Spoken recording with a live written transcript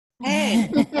Hey.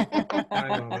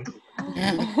 Hi,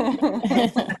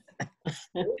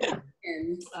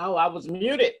 Oh, I was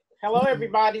muted. Hello,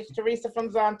 everybody. It's Teresa from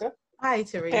Zonta. Hi,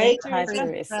 Teresa. Hey, Hi, Teresa.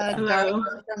 Teresa. Dorothy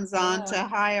from Zonta.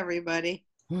 Hi, everybody.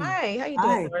 Hi, how you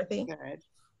doing, Dorothy? Good.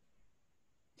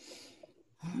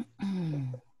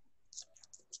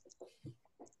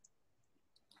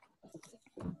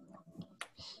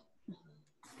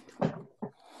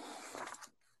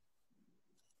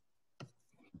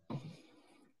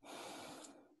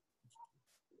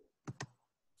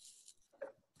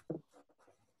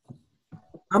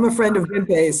 I'm a friend of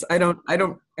Bimpe's. I don't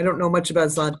know much about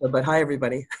Zonta, but hi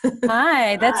everybody.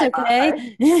 Hi, that's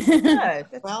okay. Good.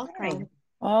 That's Welcome. fine.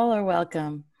 All are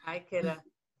welcome. Hi, kidda.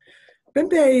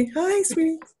 Bimpe, hi,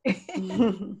 sweetie.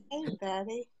 Hey,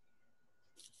 Betty.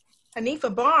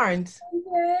 Hanifa Barnes.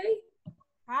 Hey.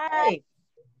 Hi.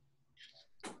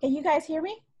 Can you guys hear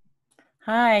me?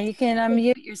 Hi, you can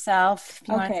unmute yourself if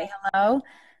you want to say hello.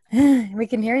 We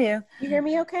can hear you. You hear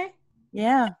me okay?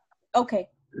 Yeah. Okay.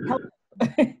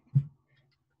 Can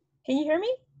you hear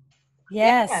me?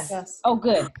 Yes. Yes. Oh,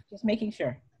 good. Just making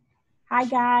sure. Hi,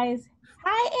 guys.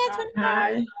 Hi, Antoinette.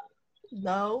 Hi.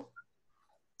 No.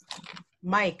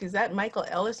 Mike, is that Michael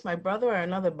Ellis, my brother, or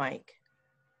another Mike?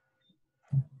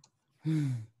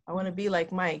 I want to be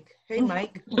like Mike. Hey,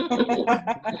 Mike. This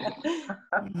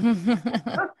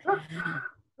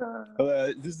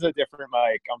is a different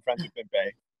mic. I'm friends with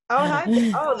Bimpe. Oh, hi.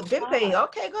 Oh, the Bimpe.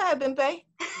 Okay, go ahead, Bimpe.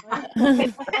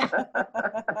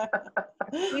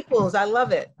 Peoples, I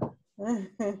love it.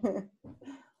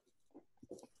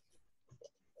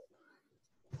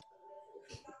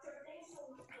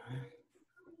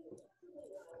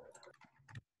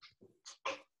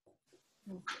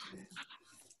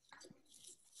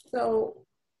 So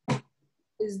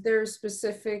is there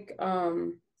specific,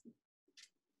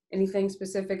 anything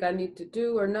specific I need to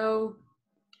do or know?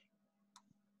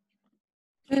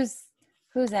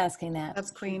 Who's asking that? That's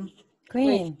Queen.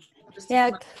 Queen.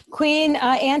 Yeah, Queen.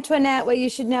 Antoinette, what you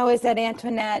should know is that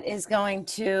Antoinette is going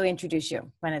to introduce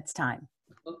you when it's time.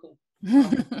 Okay.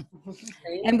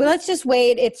 And let's just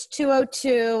wait. It's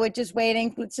 2:02. We're just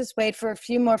waiting. Let's just wait for a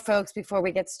few more folks before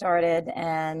we get started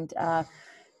and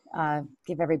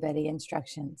give everybody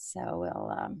instructions. So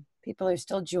we'll, people are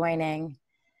still joining.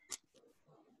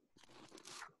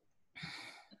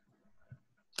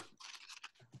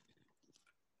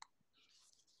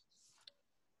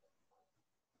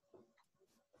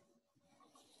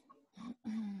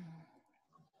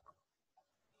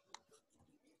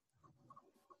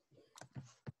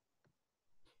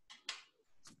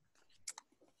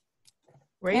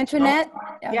 Antoinette? Oh,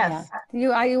 Yes.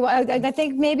 Yeah. I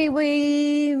think maybe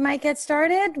we might get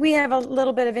started. We have a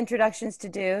little bit of introductions to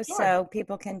do, so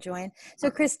people can join. So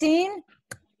Christine,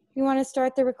 you want to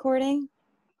start the recording?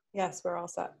 Yes, we're all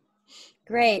set.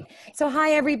 Great. So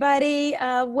hi, everybody.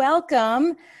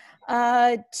 Welcome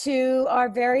to our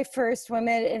very first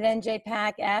Women at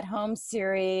NJPAC at Home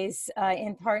series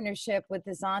in partnership with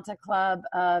the Zonta Club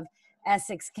of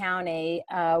Essex County.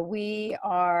 We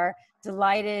are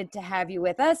delighted to have you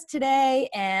with us today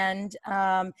and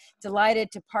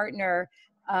delighted to partner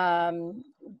in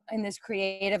this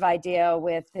creative idea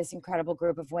with this incredible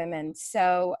group of women.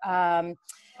 So,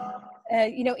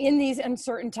 you know, in these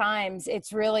uncertain times,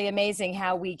 it's really amazing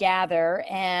how we gather.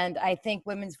 And I think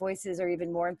women's voices are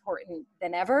even more important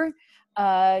than ever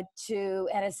and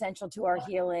essential to our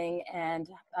healing and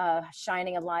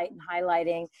shining a light and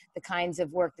highlighting the kinds of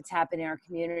work that's happening in our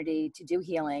community to do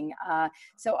healing.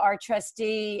 So our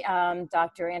trustee,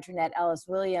 Dr. Antoinette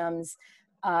Ellis-Williams,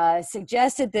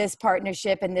 suggested this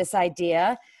partnership and this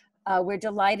idea. We're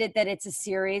delighted that it's a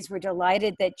series. We're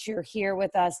delighted that you're here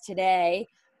with us today.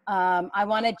 I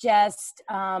want to just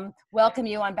welcome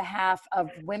you on behalf of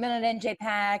women at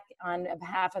NJPAC, on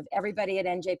behalf of everybody at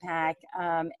NJPAC,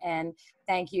 and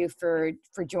thank you for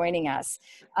joining us.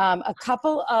 A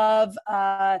couple of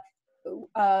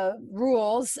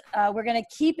rules. We're going to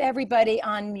keep everybody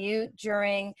on mute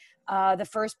during the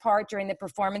first part, during the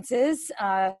performances,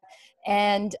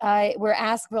 and we'll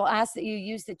ask that you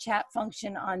use the chat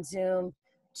function on Zoom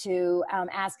to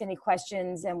ask any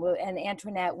questions, and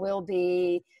Antoinette will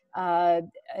be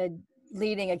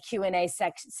leading a Q&A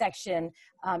section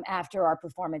after our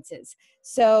performances.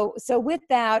 So with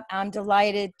that, I'm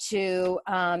delighted to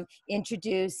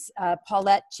introduce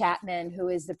Paulette Chapman, who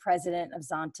is the president of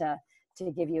Zonta,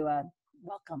 to give you a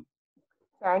welcome.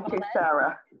 Thank you,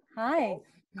 Sarah. Hi.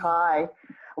 Hi.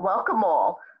 Welcome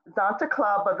all. Zonta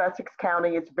Club of Essex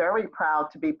County is very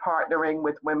proud to be partnering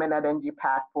with Women at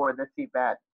NJPAC for this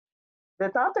event. The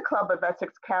Zonta Club of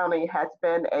Essex County has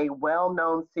been a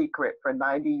well-known secret for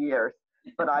 90 years,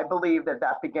 but I believe that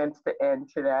that begins to end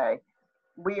today.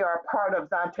 We are part of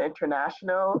Zonta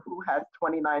International, who has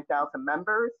 29,000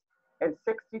 members in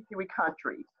 63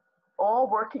 countries, all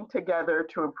working together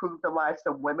to improve the lives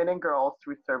of women and girls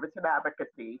through service and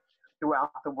advocacy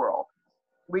throughout the world.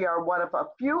 We are one of a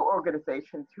few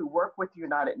organizations who work with the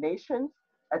United Nations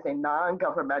as a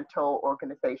non-governmental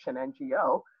organization,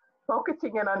 NGO,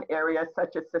 focusing in on areas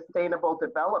such as sustainable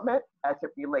development as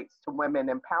it relates to women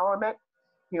empowerment,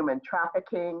 human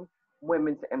trafficking,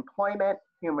 women's employment,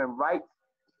 human rights,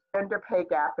 gender pay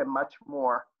gap, and much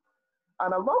more.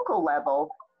 On a local level,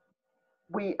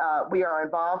 we are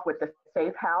involved with the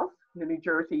Safe House, the New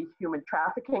Jersey Human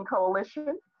Trafficking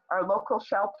Coalition, our local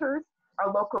shelters,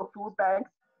 our local food banks,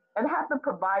 and have been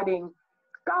providing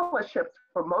scholarships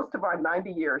for most of our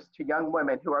 90 years to young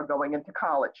women who are going into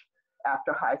college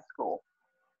after high school.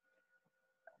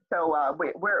 So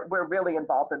we're really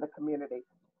involved in the community.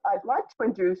 I'd like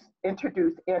to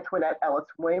introduce Antoinette Ellis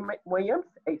Williams,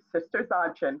 a Sister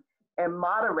Zonchan and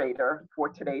moderator for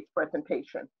today's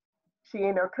presentation. She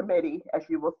and her committee, as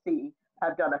you will see,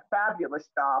 have done a fabulous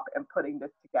job in putting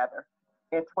this together.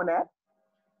 Antoinette?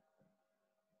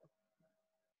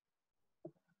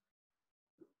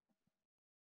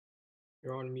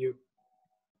 You're on mute.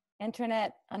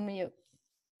 Internet, unmute.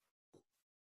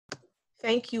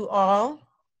 Thank you all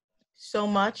so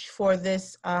much for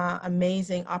this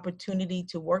amazing opportunity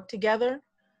to work together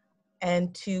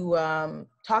and to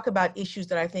talk about issues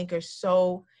that I think are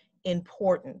so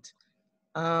important.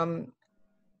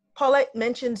 Paulette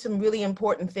mentioned some really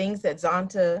important things that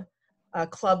Zonta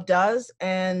Club does,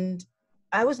 and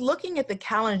I was looking at the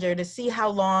calendar to see how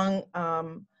long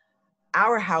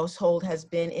our household has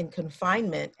been in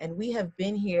confinement, and we have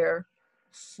been here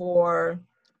for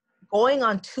going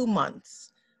on 2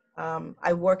 months.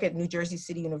 I work at New Jersey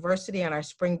City University, and our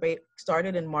spring break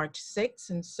started in March 6th.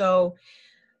 And so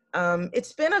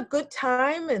it's been a good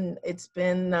time, and it's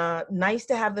been nice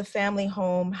to have the family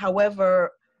home.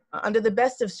 However, under the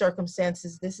best of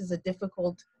circumstances, this is a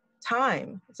difficult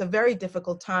time. It's a very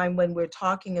difficult time when we're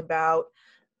talking about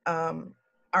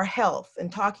our health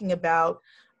and talking about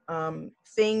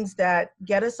things that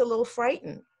get us a little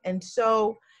frightened. And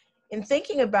so in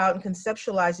thinking about and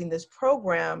conceptualizing this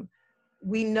program,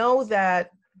 we know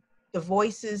that the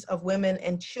voices of women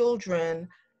and children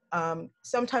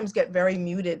sometimes get very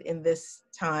muted in this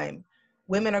time.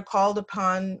 Women are called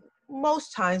upon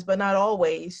most times, but not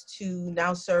always, to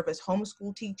now serve as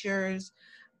homeschool teachers,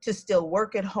 to still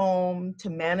work at home, to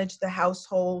manage the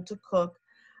household, to cook.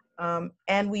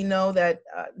 And we know that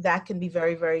that can be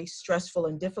very, very stressful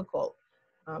and difficult.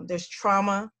 There's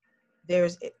trauma,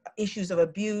 there's issues of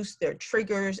abuse, there are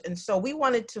triggers. And so we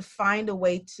wanted to find a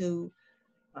way to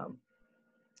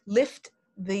lift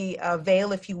the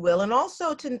veil, if you will, and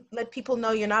also to let people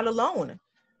know you're not alone.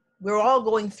 We're all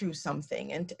going through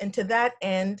something. And to that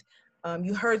end,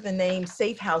 you heard the name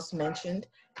Safe House mentioned,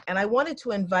 and I wanted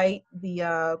to invite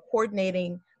the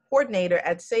coordinator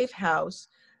at Safe House,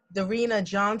 Darina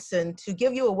Johnson, to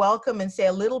give you a welcome and say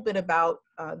a little bit about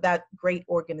that great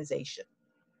organization.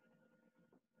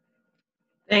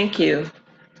 Thank you.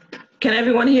 Can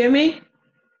everyone hear me?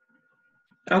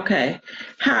 Okay.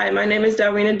 Hi, my name is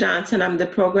Darina Johnson. I'm the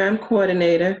program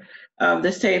coordinator of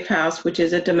the Safe House, which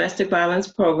is a domestic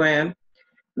violence program.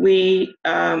 We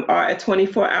are a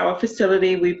 24-hour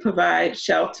facility. We provide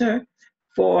shelter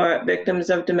for victims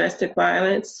of domestic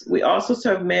violence. We also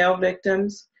serve male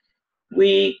victims.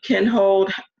 We can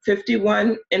hold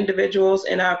 51 individuals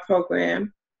in our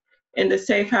program. In the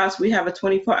Safe House, we have a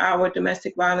 24-hour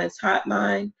domestic violence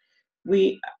hotline.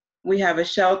 We have a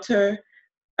shelter.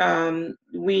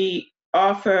 We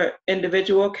offer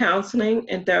individual counseling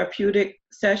and therapeutic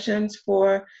sessions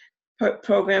for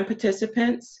program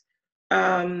participants.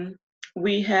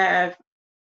 We have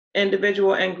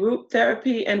individual and group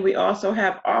therapy, and we also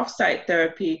have off-site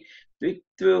therapy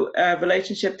through a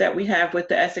relationship that we have with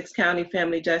the Essex County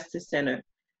Family Justice Center.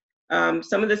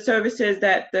 Some of the services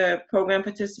that the program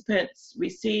participants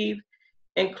receive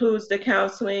includes the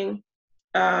counseling.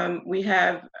 We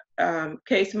have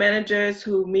case managers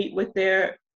who meet with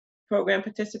their program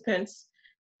participants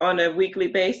on a weekly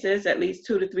basis, at least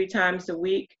 2 to 3 times a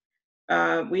week.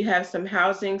 We have some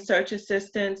housing search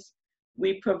assistance.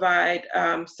 We provide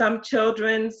some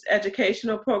children's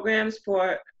educational programs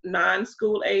for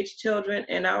non-school age children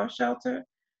in our shelter.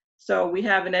 So we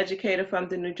have an educator from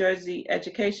the New Jersey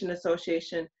Education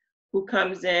Association who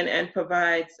comes in and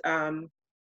provides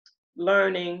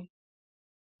learning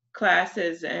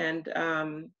classes and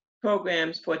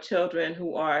programs for children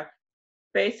who are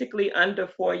basically under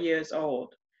 4 years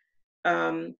old.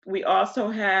 We also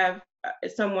have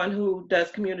someone who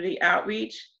does community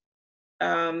outreach.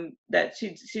 That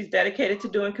she's dedicated to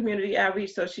doing community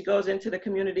outreach. So she goes into the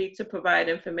community to provide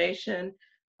information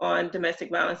on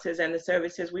domestic violences and the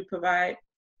services we provide.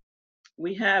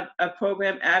 We have a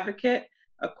program advocate,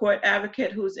 a court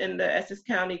advocate who's in the Essex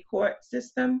County court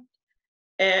system.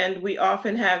 And we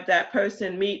often have that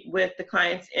person meet with the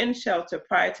clients in shelter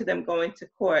prior to them going to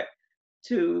court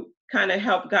to kind of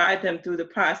help guide them through the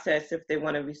process if they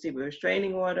want to receive a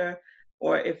restraining order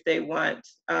or if they want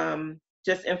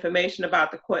just information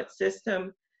about the court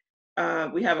system.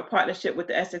 We have a partnership with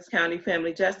the Essex County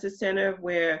Family Justice Center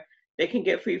where they can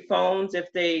get free phones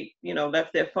if they,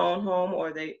 left their phone home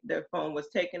or their phone was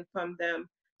taken from them,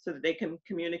 so that they can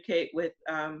communicate with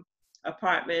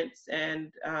apartments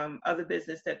and other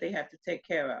business that they have to take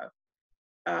care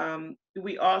of.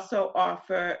 We also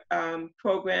offer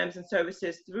programs and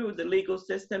services through the legal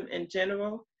system in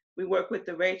general. We work with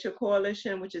the Rachel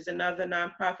Coalition, which is another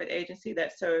nonprofit agency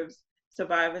that serves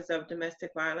survivors of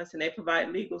domestic violence, and they provide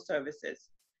legal services.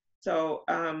 So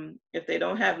if they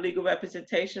don't have legal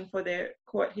representation for their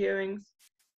court hearings,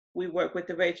 we work with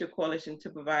the Rachel Coalition to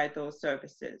provide those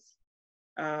services.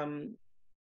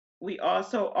 We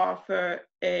also offer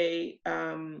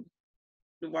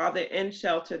while they're in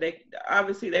shelter, they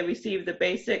receive the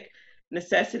basic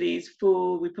necessities,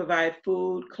 food. We provide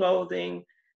food, clothing.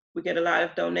 We get a lot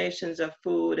of donations of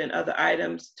food and other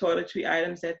items, toiletry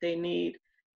items that they need.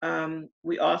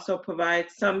 We also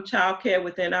provide some childcare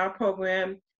within our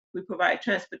program. We provide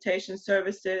transportation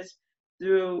services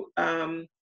through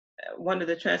one of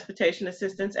the transportation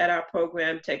assistants at our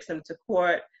program takes them to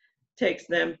court, takes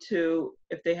them to,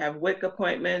 if they have WIC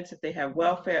appointments, if they have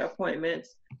welfare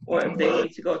appointments, or if they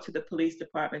need to go to the police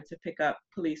department to pick up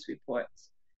police reports.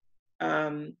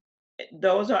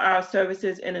 Those are our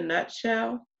services in a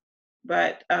nutshell,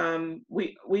 but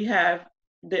we have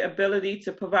the ability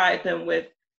to provide them with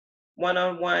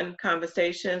one-on-one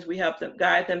conversations. We help them,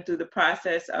 guide them through the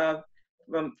process of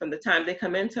from the time they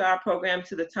come into our program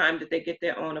to the time that they get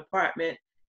their own apartment.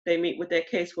 They meet with their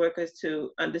caseworkers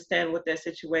to understand what their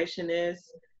situation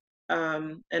is,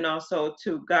 and also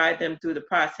to guide them through the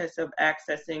process of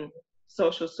accessing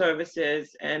social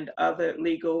services and other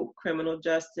legal, criminal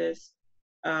justice,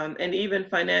 and even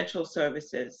financial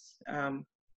services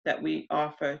that we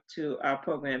offer to our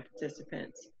program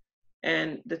participants.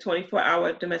 And the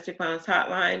 24-hour domestic violence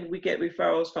hotline, we get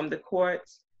referrals from the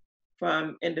courts,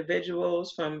 from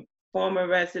individuals, from former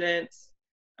residents,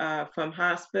 from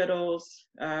hospitals.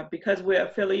 Because we're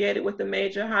affiliated with the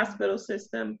major hospital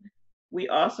system, we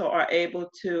also are able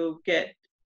to get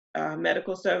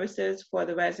medical services for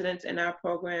the residents in our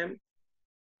program.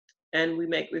 And we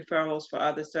make referrals for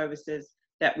other services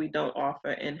that we don't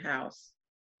offer in-house.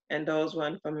 And those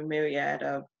run from a myriad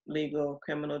of legal,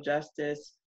 criminal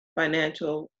justice,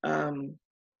 financial, and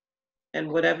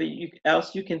whatever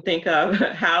else you can think of,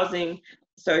 housing,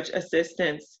 search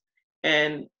assistance,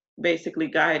 and basically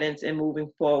guidance in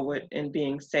moving forward and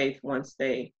being safe once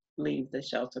they leave the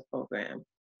shelter program.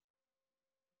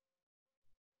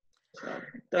 So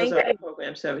those are the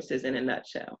program services in a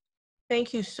nutshell.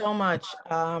 Thank you so much.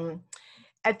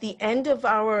 At the end of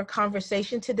our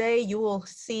conversation today, you will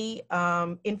see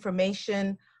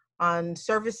information on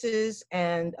services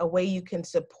and a way you can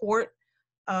support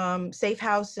Safe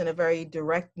House in a very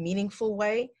direct, meaningful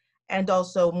way, and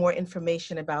also more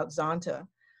information about Zonta.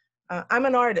 I'm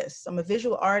an artist. I'm a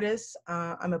visual artist.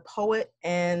 I'm a poet.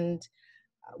 And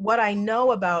what I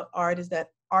know about art is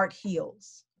that art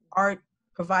heals. Art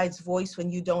provides voice when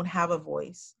you don't have a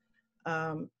voice.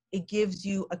 It gives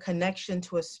you a connection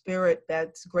to a spirit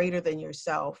that's greater than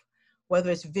yourself, whether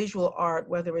it's visual art,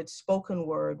 whether it's spoken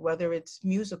word, whether it's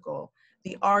musical.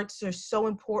 The arts are so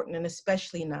important, and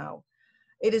especially now.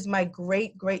 It is my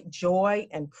great, great joy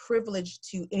and privilege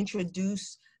to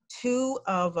introduce two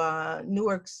of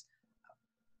Newark's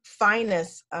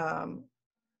finest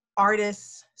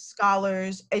artists,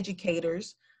 scholars,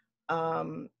 educators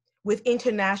with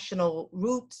international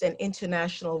roots and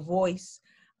international voice.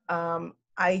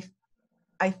 I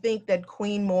think that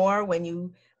Kween Moore, when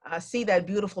you see that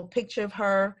beautiful picture of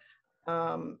her,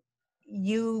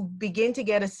 you begin to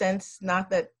get a sense, not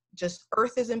that just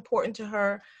Earth is important to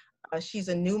her. She's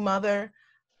a new mother.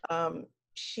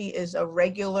 She is a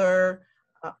regular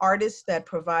artist that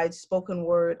provides spoken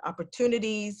word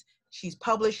opportunities. She's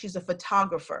published, she's a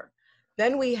photographer.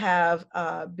 Then we have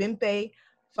Bimpe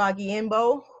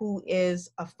Fageyinbo, who is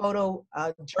a photo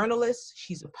journalist.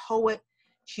 She's a poet.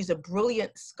 She's a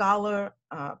brilliant scholar,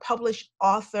 published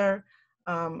author,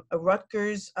 a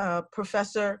Rutgers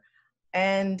professor.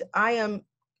 And I am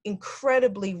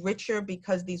incredibly richer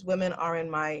because these women are in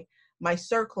my my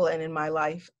circle and in my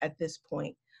life at this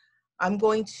point. I'm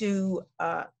going to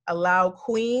allow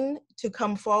Kween to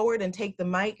come forward and take the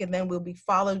mic, and then we'll be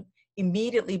followed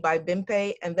immediately by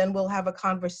Bimpe, and then we'll have a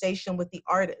conversation with the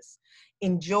artists.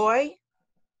 Enjoy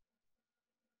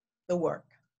the work.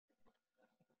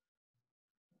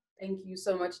 Thank you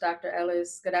so much, Dr.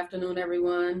 Ellis. Good afternoon,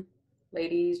 everyone.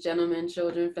 Ladies, gentlemen,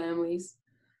 children, families,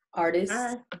 artists.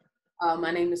 Hi.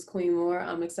 My name is Kween Moore.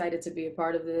 I'm excited to be a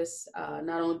part of this,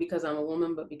 not only because I'm a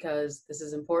woman, but because this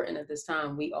is important at this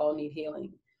time. We all need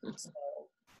healing. So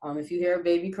if you hear a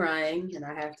baby crying, and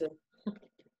I'm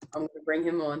going to bring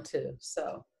him on too.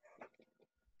 So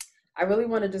I really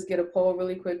want to just get a poll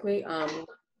really quickly.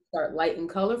 Start light and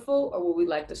colorful, or would we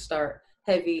like to start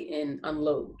heavy and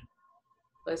unload?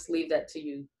 Let's leave that to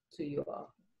you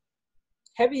all.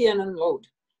 Heavy and unload.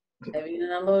 Heavy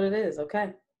and unload it is,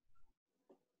 okay.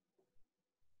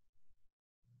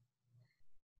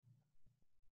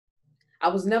 I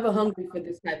was never hungry for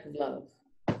this type of love.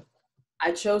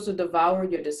 I chose to devour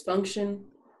your dysfunction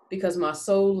because my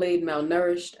soul laid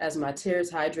malnourished as my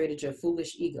tears hydrated your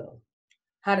foolish ego.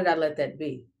 How did I let that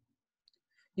be?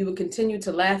 You would continue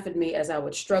to laugh at me as I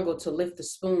would struggle to lift the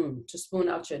spoon, to spoon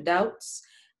out your doubts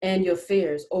and your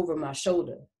fears over my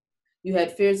shoulder. You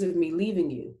had fears of me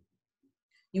leaving you.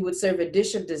 You would serve a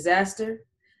dish of disaster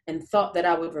and thought that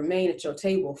I would remain at your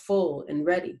table full and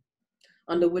ready,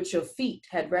 under which your feet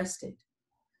had rested.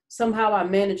 Somehow I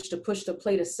managed to push the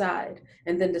plate aside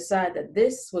and then decide that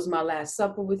this was my last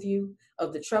supper with you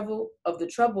of the trouble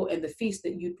and the feast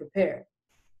that you'd prepared.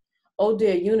 Oh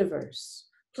dear universe,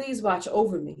 please watch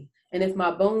over me. And if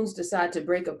my bones decide to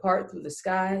break apart through the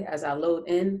sky as I load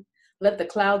in, let the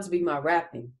clouds be my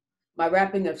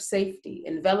wrapping of safety,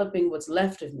 enveloping what's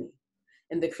left of me.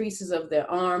 In the creases of their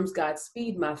arms,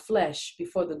 Godspeed my flesh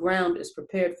before the ground is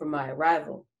prepared for my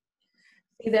arrival.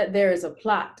 See that there is a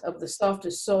plot of the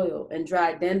softest soil, and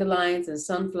dried dandelions and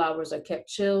sunflowers are kept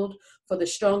chilled for the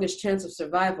strongest chance of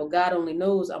survival. God only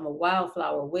knows I'm a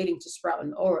wildflower waiting to sprout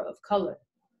an aura of color.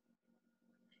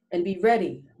 And be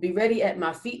ready at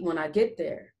my feet when I get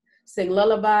there. Sing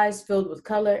lullabies filled with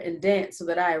color and dance so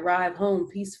that I arrive home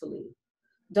peacefully.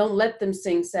 Don't let them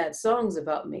sing sad songs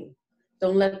about me.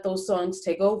 Don't let those songs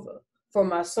take over, for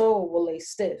my soul will lay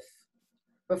stiff.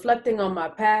 Reflecting on my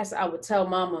past, I would tell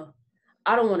Mama,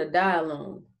 I don't want to die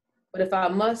alone, but if I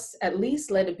must, at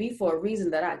least let it be for a reason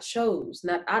that I chose,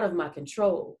 not out of my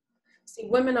control. See,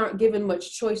 women aren't given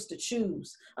much choice to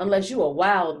choose unless you're a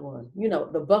wild one, you know,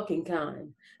 the bucking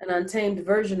kind, an untamed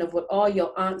version of what all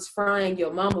your aunts frying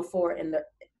your mama for in the,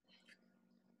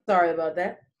 sorry about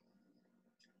that.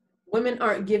 Women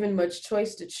aren't given much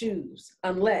choice to choose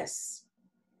unless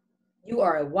you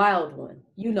are a wild one,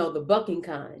 you know, the bucking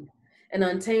kind. An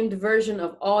untamed version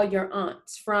of all your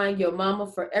aunts, frying your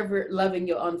mama forever loving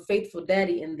your unfaithful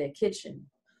daddy in their kitchen.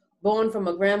 Born from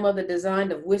a grandmother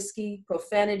designed of whiskey,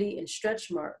 profanity, and stretch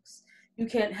marks, you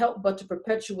can't help but to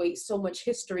perpetuate so much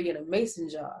history in a mason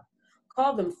jar.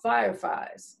 Call them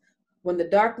fireflies. When the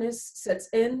darkness sets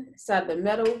in inside the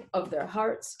metal of their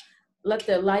hearts, let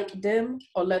their light dim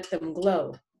or let them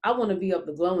glow. I want to be of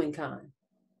the glowing kind.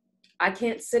 I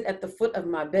can't sit at the foot of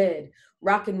my bed,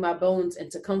 rocking my bones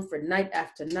into comfort night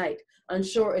after night,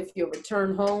 unsure if your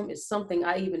return home is something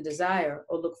I even desire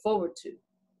or look forward to.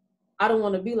 I don't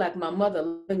want to be like my mother,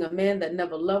 loving a man that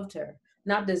never loved her,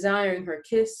 not desiring her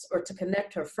kiss or to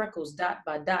connect her freckles dot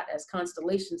by dot as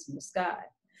constellations in the sky.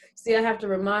 See, I have to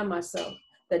remind myself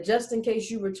that just in case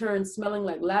you return smelling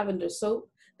like lavender soap,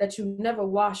 that you never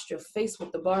washed your face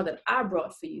with the bar that I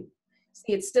brought for you.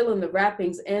 See, it's still in the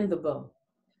wrappings and the bow.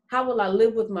 How will I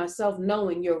live with myself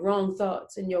knowing your wrong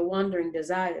thoughts and your wandering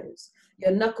desires?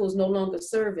 Your knuckles no longer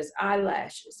serve as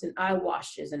eyelashes and eye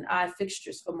washes and eye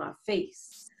fixtures for my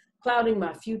face, clouding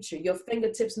my future. Your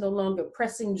fingertips no longer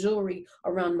pressing jewelry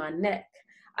around my neck.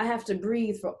 I have to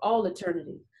breathe for all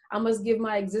eternity. I must give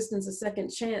my existence a second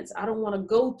chance. I don't want to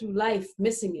go through life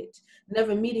missing it,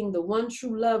 never meeting the one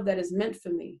true love that is meant for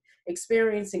me,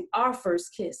 experiencing our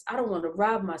first kiss. I don't want to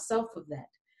rob myself of that.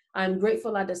 I'm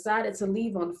grateful I decided to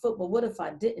leave on foot, but what if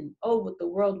I didn't? Oh, what the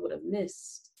world would have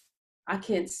missed. I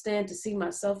can't stand to see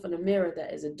myself in a mirror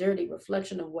that is a dirty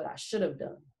reflection of what I should have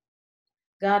done.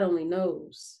 God only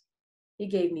knows. He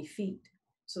gave me feet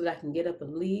so that I can get up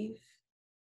and leave,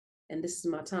 and this is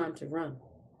my time to run.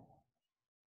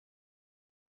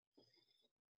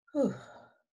 Whew.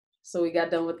 So we got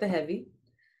done with the heavy.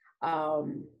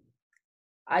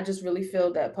 I just really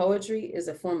feel that poetry is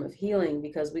a form of healing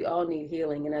because we all need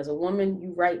healing. And as a woman,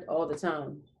 you write all the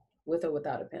time, with or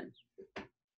without a pen.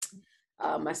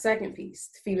 My second piece,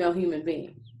 female human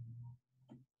being.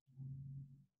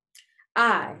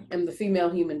 I am the female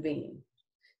human being,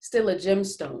 still a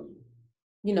gemstone,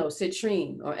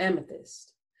 citrine or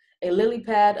amethyst, a lily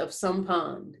pad of some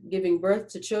pond, giving birth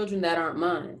to children that aren't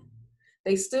mine.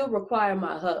 They still require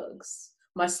my hugs,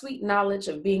 my sweet knowledge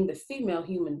of being the female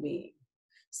human being.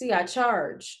 See, I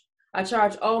charge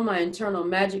all my internal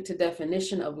magic to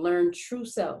definition of learned true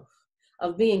self,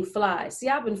 of being fly. See,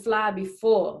 I've been fly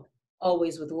before,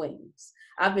 always with wings.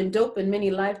 I've been dope in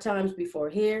many lifetimes before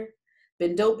here,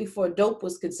 been dope before dope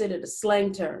was considered a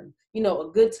slang term, a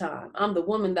good time. I'm the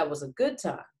woman that was a good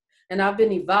time. And I've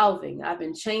been evolving, I've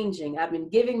been changing, I've been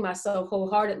giving myself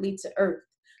wholeheartedly to earth,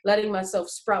 letting myself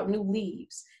sprout new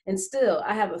leaves. And still,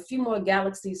 I have a few more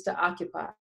galaxies to occupy.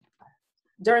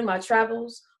 During my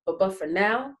travels, but for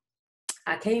now,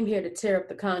 I came here to tear up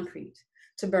the concrete,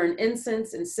 to burn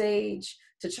incense and sage,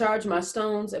 to charge my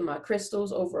stones and my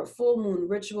crystals over a full moon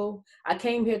ritual. I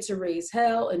came here to raise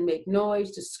hell and make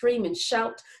noise, to scream and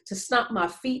shout, to stomp my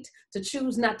feet, to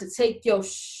choose not to take your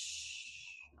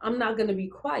shh. I'm not gonna be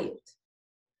quiet.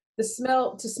 To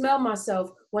smell myself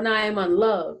when I am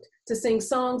unloved, to sing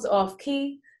songs off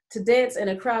key, to dance in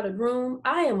a crowded room.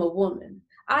 I am a woman.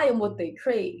 I am what they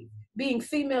crave. Being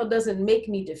female doesn't make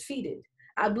me defeated.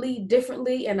 I bleed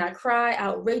differently and I cry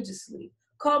outrageously.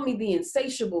 Call me the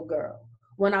insatiable girl.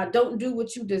 When I don't do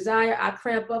what you desire, I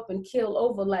cramp up and keel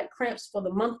over like cramps for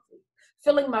the monthly.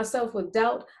 Filling myself with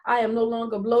doubt, I am no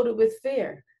longer bloated with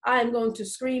fear. I am going to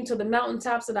scream to the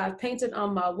mountaintops that I've painted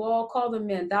on my wall. Call them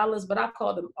mandalas, but I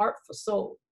call them art for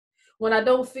soul. When I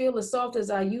don't feel as soft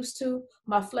as I used to,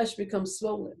 my flesh becomes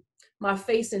swollen. My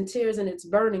face in tears and it's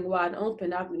burning wide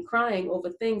open. I've been crying over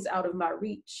things out of my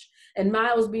reach. And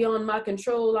miles beyond my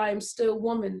control, I am still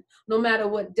woman. No matter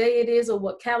what day it is or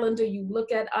what calendar you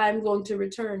look at, I am going to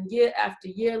return year after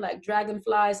year like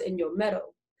dragonflies in your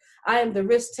meadow. I am the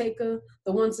risk taker,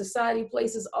 the one society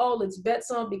places all its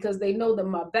bets on because they know that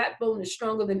my backbone is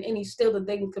stronger than any steel that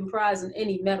they can comprise in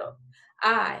any metal.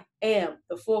 I am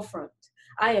the forefront.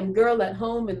 I am girl at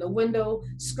home in the window,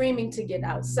 screaming to get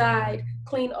outside,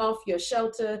 clean off your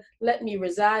shelter, let me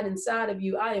reside inside of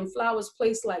you. I am flowers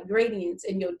placed like gradients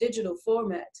in your digital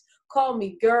format. Call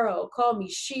me girl, call me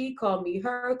she, call me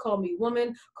her, call me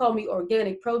woman, call me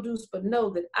organic produce, but know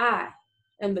that I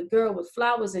am the girl with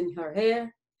flowers in her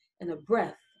hair and a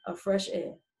breath of fresh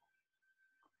air.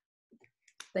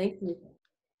 Thank you.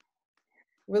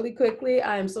 Really quickly,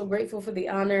 I am so grateful for the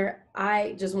honor.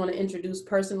 I just want to introduce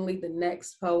personally the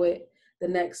next poet, the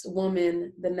next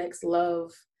woman, the next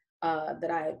love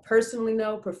that I personally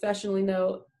know, professionally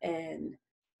know, and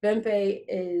Bimpe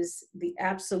is the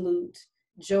absolute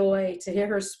joy. To hear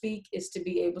her speak is to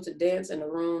be able to dance in a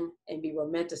room and be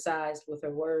romanticized with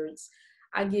her words.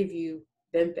 I give you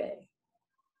Bimpe.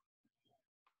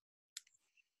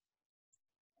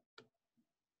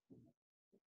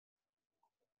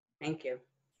 Thank you.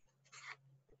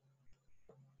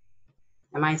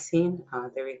 Am I seen?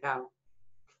 There we go.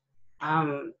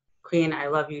 Queen, I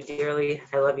love you dearly.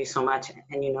 I love you so much,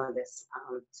 and you know this.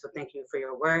 So thank you for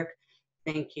your work.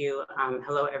 Thank you.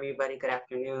 Hello, everybody. Good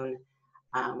afternoon.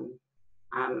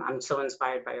 I'm so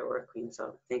inspired by your work, Queen,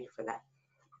 so thank you for that.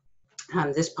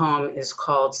 This poem is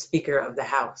called Speaker of the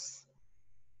House.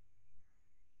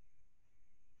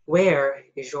 Where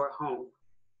is your home?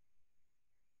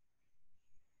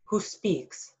 Who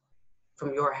speaks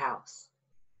from your house?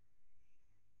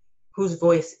 Whose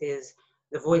voice is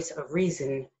the voice of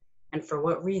reason, and for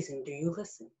what reason do you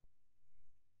listen?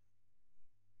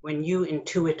 When you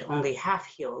intuit only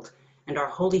half-healed and are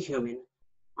wholly human,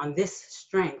 on this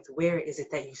strength, where is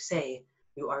it that you say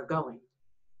you are going?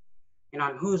 And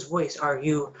on whose voice are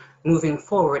you moving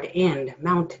forward and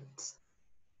mountains?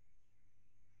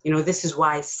 You know, this is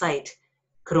why sight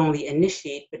could only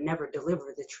initiate but never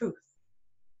deliver the truth.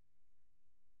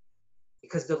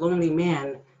 Because the lonely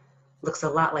man looks a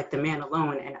lot like the man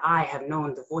alone, and I have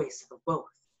known the voice of both.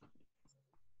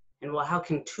 And well, how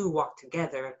can two walk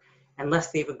together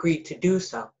unless they've agreed to do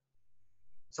so?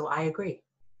 So I agree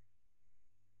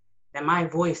that my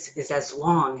voice is as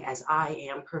long as I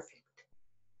am perfect.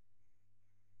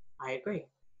 I agree.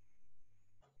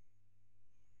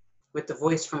 With the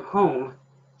voice from home,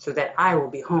 so that I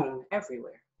will be home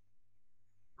everywhere.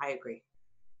 I agree.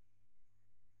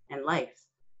 And life,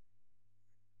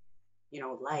 you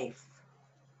know, life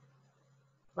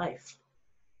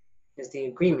is the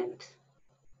agreement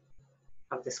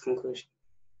of this conclusion.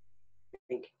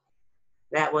 Thank you.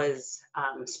 That was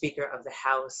Speaker of the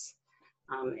House.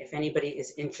 If anybody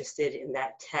is interested in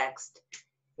that text,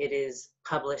 it is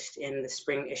published in the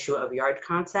spring issue of Yard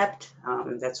Concept.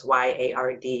 That's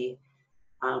YARD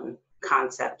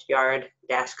concept,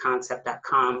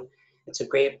 yard-concept.com. It's a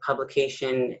great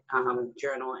publication,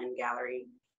 journal, and gallery,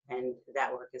 and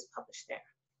that work is published there.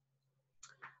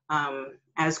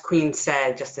 As Kween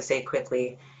said, just to say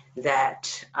quickly,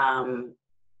 that art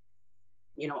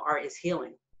is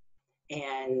healing,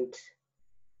 and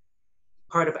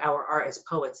part of our art as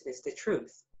poets is the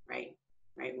truth, right?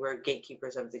 We're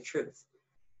gatekeepers of the truth,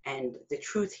 and the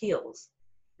truth heals.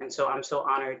 And so I'm so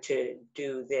honored to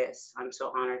do this. I'm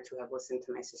so honored to have listened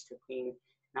to my sister Kween,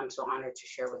 and I'm so honored to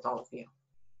share with all of you.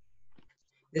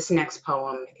 This next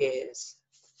poem is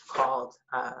called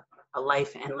A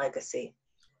Life and Legacy.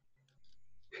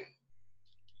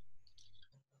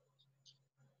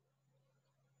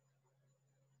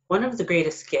 One of the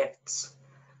greatest gifts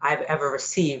I've ever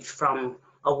received from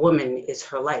a woman is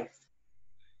her life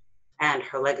and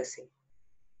her legacy.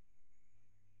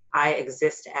 I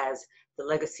exist as the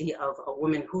legacy of a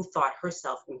woman who thought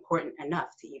herself important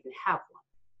enough to even have one.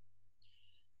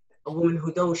 A woman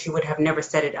who, though she would have never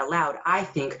said it aloud, I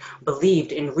think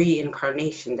believed in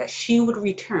reincarnation, that she would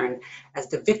return as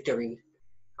the victory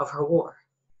of her war.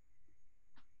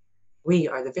 We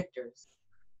are the victors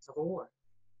of a war.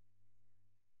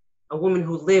 A woman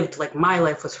who lived like my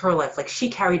life was her life, like she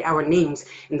carried our names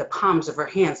in the palms of her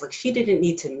hands, like she didn't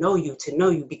need to know you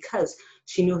because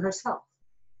she knew herself.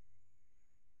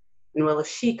 And well, if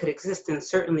she could exist, then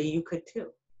certainly you could too.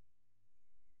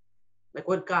 Like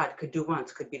what God could do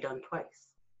once could be done twice.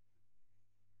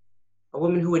 A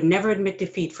woman who would never admit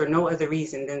defeat for no other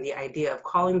reason than the idea of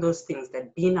calling those things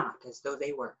that be not as though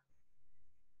they were.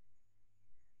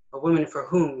 A woman for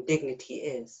whom dignity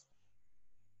is.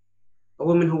 A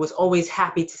woman who was always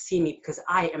happy to see me because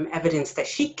I am evidence that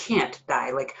she can't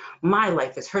die, like my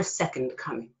life is her second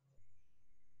coming.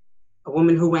 A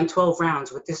woman who went 12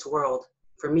 rounds with this world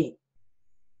for me.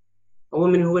 A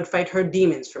woman who would fight her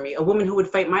demons for me. A woman who would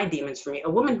fight my demons for me. A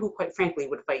woman who, quite frankly,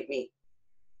 would fight me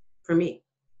for me.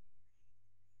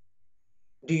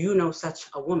 Do you know such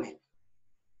a woman?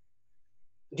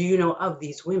 Do you know of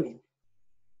these women?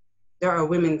 There are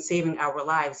women saving our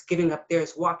lives, giving up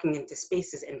theirs, walking into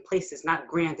spaces and places not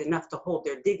grand enough to hold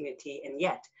their dignity, and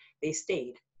yet they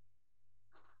stayed.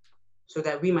 So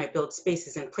that we might build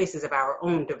spaces and places of our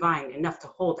own divine enough to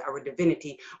hold our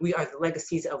divinity. We are the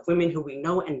legacies of women who we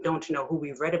know and don't know, who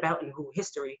we've read about and who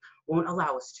history won't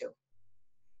allow us to.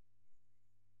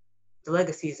 The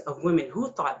legacies of women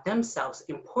who thought themselves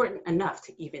important enough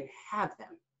to even have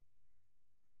them.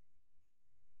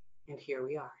 And here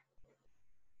we are.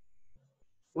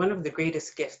 One of the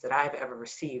greatest gifts that I've ever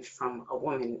received from a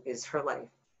woman is her life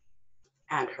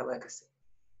and her legacy.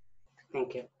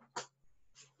 Thank you.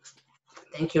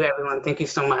 Thank you, everyone. Thank you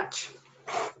so much.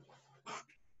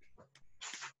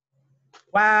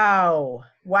 Wow.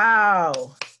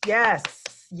 Wow. Yes.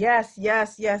 Yes.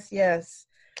 Yes. Yes. Yes.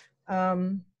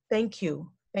 Thank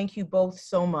you. Thank you both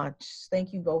so much.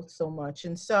 Thank you both so much.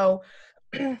 And so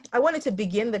I wanted to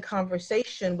begin the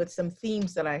conversation with some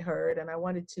themes that I heard, and I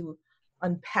wanted to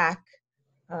unpack.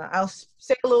 I'll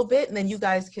say a little bit, and then you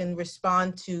guys can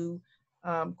respond to,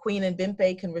 Kween and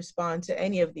Bimpe can respond to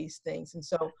any of these things. And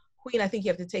so, Kween, I think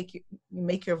you have to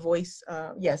make your voice,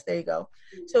 yes, there you go.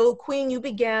 So, Kween, you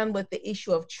began with the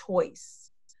issue of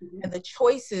choice and the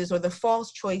choices or the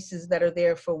false choices that are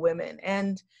there for women.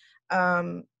 And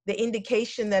the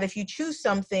indication that if you choose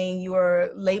something, you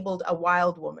are labeled a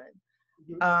wild woman.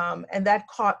 And that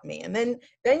caught me. And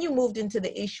then you moved into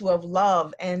the issue of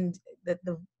love and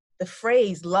the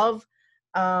phrase love,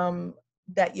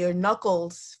 that your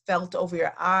knuckles felt over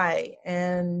your eye.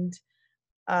 And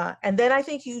then I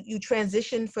think you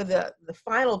transitioned for the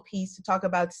final piece to talk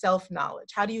about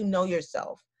self-knowledge. How do you know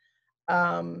yourself?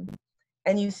 And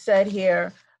you said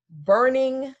here,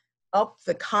 burning up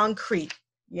the concrete.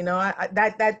 You know,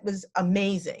 that was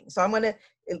amazing. So I'm going to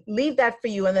leave that for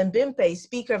you. And then Bimpe,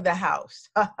 Speaker of the House.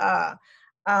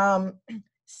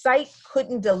 Sight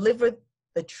couldn't deliver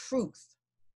the truth,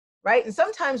 right? And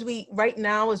sometimes right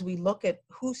now, as we look at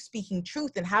who's speaking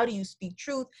truth and how do you speak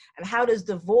truth and how does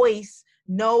the voice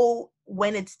know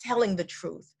when it's telling the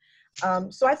truth?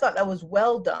 So I thought that was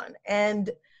well done. And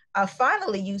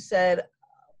finally, you said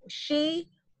she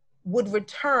would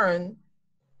return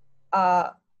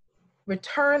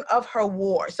of her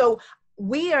war. So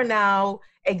we are now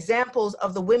examples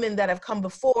of the women that have come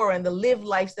before and the lived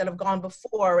lives that have gone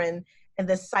before and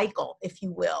the cycle, if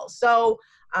you will. So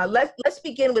let's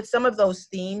begin with some of those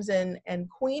themes. And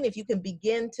Kween, if you can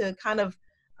begin to kind of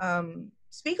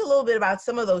speak a little bit about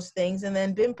some of those things. And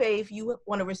then Bimpe, if you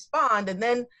want to respond. And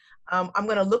then I'm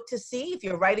going to look to see if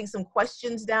you're writing some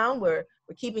questions down. We're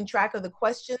keeping track of the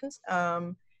questions.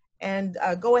 And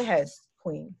go ahead,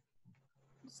 Kween.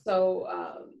 So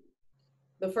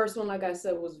The first one, like I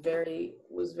said, was very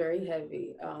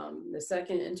heavy. The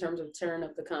second, in terms of tearing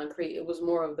up the concrete, it was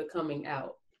more of the coming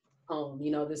out home.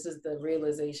 You know, this is the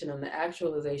realization and the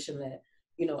actualization that,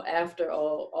 you know, after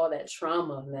all that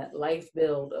trauma and that life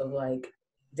build of like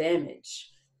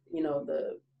damage, you know,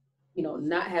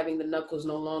 not having the knuckles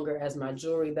no longer as my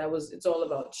jewelry, it's all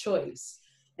about choice.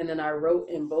 And then I wrote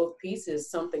in both pieces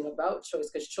something about choice,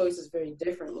 because choice is very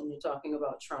different when you're talking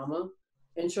about trauma.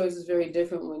 And choice is very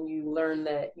different when you learn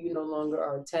that you no longer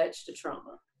are attached to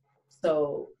trauma.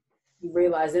 So you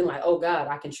realize then, like, oh God,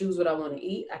 I can choose what I want to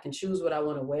eat. I can choose what I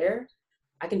want to wear.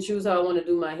 I can choose how I want to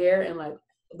do my hair. And like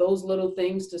those little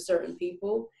things to certain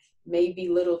people may be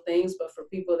little things, but for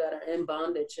people that are in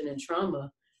bondage and in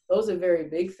trauma, those are very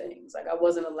big things. Like I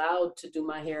wasn't allowed to do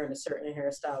my hair in a certain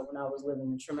hairstyle when I was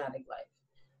living a traumatic life.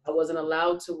 I wasn't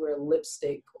allowed to wear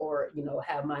lipstick or, you know,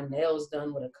 have my nails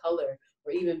done with a color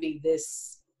or even be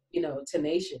this, you know,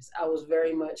 tenacious. I was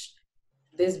very much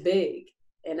this big,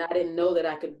 and I didn't know that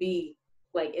I could be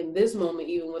like in this moment,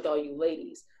 even with all you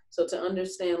ladies. So to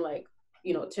understand, like,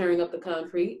 you know, tearing up the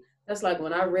concrete, that's like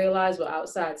when I realized what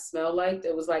outside smelled like.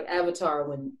 It was like Avatar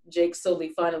when Jake Sully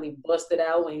finally busted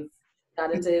out when he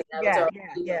got into his Avatar.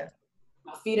 Yeah.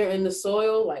 My feet are in the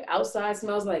soil, like outside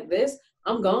smells like this,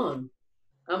 I'm gone.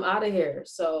 I'm out of here.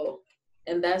 So,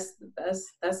 and that's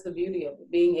the beauty of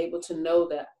it, being able to know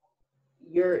that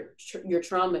your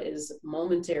trauma is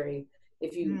momentary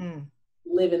if you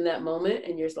live in that moment,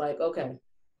 and you're just like, okay,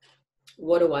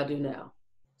 what do I do now?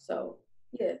 So,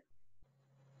 yeah.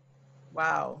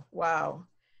 Wow.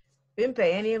 Bimpe,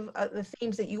 any of the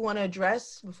themes that you want to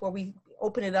address before we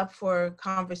open it up for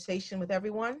conversation with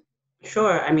everyone?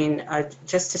 Sure. I mean,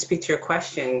 just to speak to your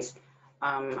questions,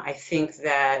 I think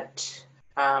that,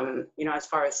 you know, as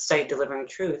far as sight delivering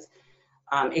truth,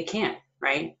 it can't,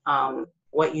 right?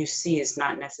 What you see is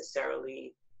not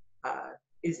necessarily,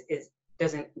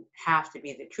 doesn't have to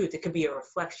be the truth. It could be a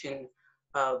reflection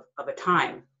of a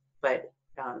time, but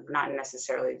not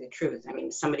necessarily the truth. I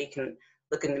mean, somebody can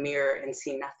look in the mirror and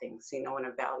see nothing, see no one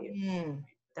of value.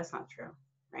 That's not true,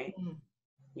 right?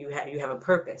 You have a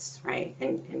purpose, right?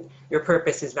 And your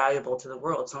purpose is valuable to the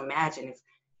world. So imagine if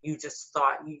you just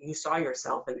thought you saw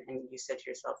yourself and you said to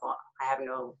yourself, well, I have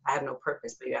no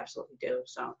purpose, but you absolutely do.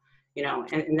 So, you know,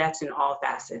 and that's in all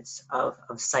facets of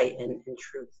sight and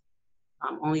truth.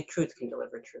 Only truth can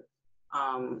deliver truth.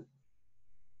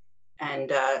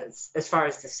 And as far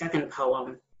as the second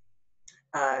poem,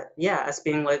 yeah, us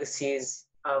being legacies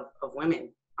of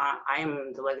women. I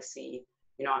am the legacy,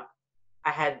 you know, I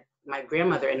had my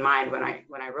grandmother in mind when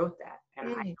I wrote that.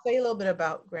 And say a little bit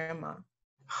about grandma.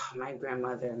 My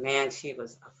grandmother, man, she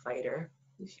was a fighter.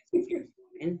 She's a fierce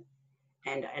woman.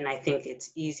 And I think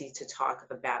it's easy to talk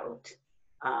about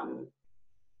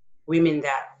women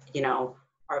that, you know,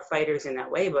 are fighters in that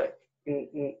way, but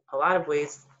in a lot of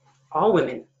ways, all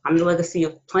women. I'm the legacy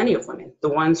of plenty of women, the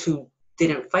ones who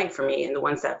didn't fight for me and the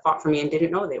ones that fought for me and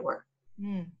didn't know they were.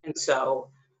 And so,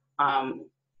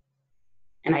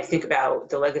 and I think about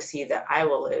the legacy that I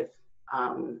will live,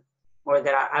 or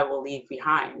that I will leave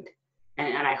behind.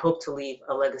 And I hope to leave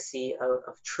a legacy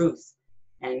of truth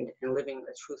and living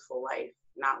a truthful life,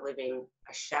 not living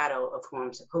a shadow of who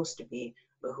I'm supposed to be,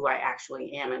 but who I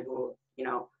actually am and who, you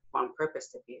know, who I'm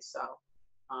purposed to be. So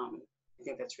I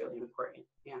think that's really important.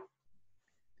 Yeah.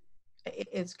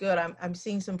 It's good. I'm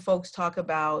seeing some folks talk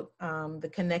about the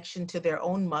connection to their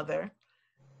own mother,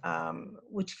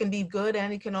 which can be good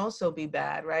and it can also be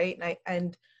bad, right?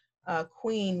 And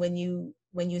Kween,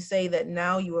 when you say that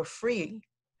now you are free,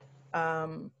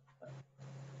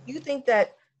 you think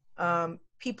that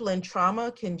people in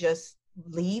trauma can just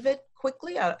leave it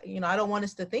quickly? I don't want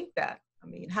us to think that. I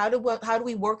mean, how do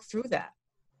we work through that?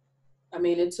 I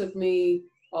mean, it took me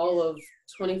all of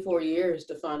 24 years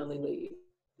to finally leave.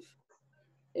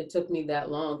 It took me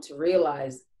that long to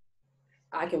realize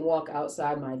I can walk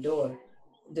outside my door,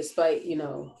 despite, you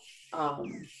know,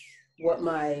 what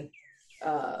my,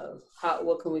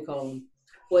 what can we call him?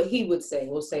 What he would say.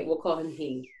 We'll call him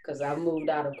he, because I've moved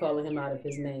out of calling him out of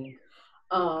his name.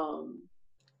 My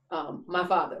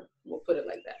father, we'll put it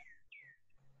like that.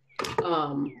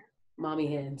 Mommy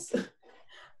hands.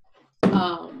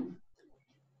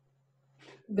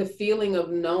 The feeling of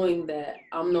knowing that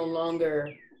I'm no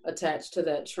longer attached to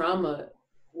that trauma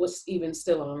was even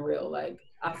still unreal. Like,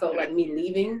 I felt like me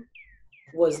leaving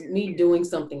was me doing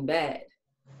something bad.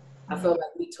 I felt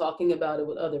like me talking about it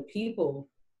with other people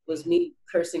was me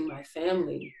cursing my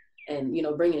family and, you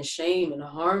know, bringing shame and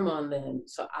harm on them.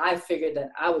 So I figured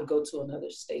that I would go to another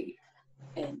state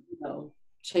and, you know,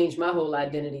 change my whole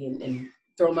identity and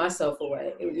throw myself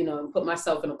away, you know, and put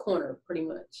myself in a corner pretty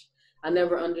much. I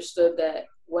never understood that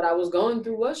what I was going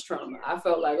through was trauma. I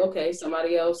felt like, okay,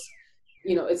 somebody else,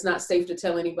 you know, it's not safe to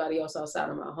tell anybody else outside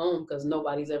of my home because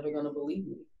nobody's ever going to believe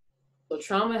me. So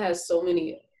trauma has so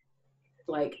many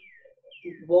like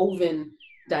woven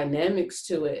dynamics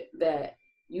to it that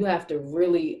you have to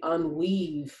really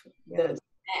unweave the mat.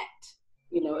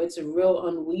 You know, it's a real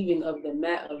unweaving of the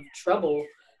mat of trouble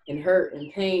and hurt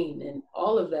and pain and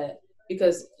all of that,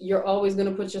 because you're always going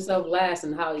to put yourself last,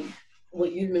 and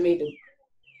what you've been made to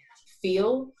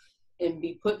feel and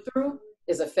be put through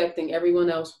is affecting everyone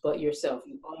else but yourself.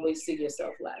 You always see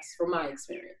yourself last, from my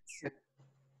experience.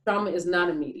 Trauma is not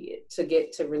immediate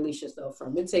to release yourself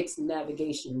from. It takes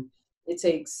navigation. It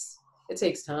takes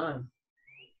time.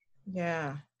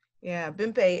 Yeah.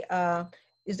 Bimpe,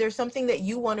 is there something that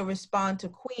you want to respond to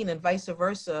Kween and vice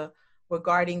versa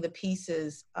regarding the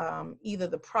pieces, either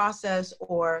the process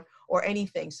or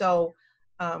anything? So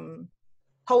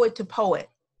poet to poet,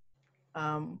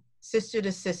 sister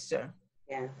to sister,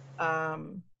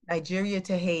 Nigeria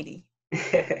to Haiti.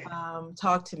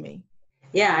 Talk to me.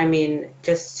 Yeah, I mean,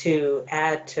 just to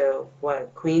add to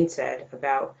what Kween said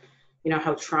about, you know,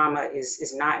 how trauma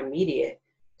is not immediate.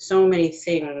 So many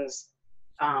things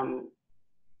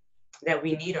that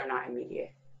we need are not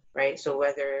immediate, right? So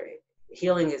whether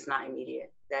healing is not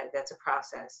immediate, that's a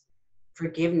process.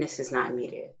 Forgiveness is not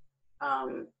immediate.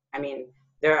 I mean,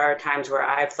 there are times where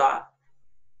I thought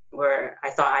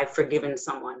I've forgiven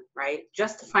someone, right?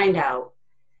 Just to find out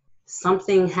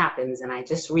something happens, and I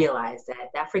just realized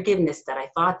that forgiveness that I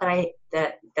thought that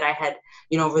I had,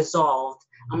 you know, resolved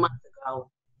a month ago,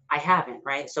 I haven't,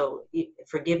 right? So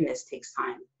forgiveness takes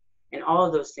time, and all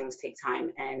of those things take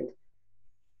time. And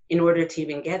in order to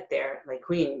even get there, like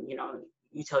Kween, you know,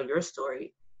 you tell your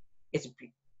story,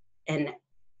 and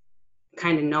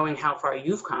kind of knowing how far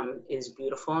you've come is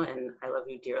beautiful, and I love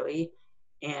you dearly.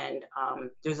 And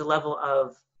there's a level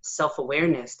of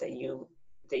self-awareness that you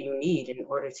need in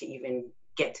order to even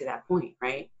get to that point,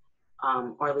 right?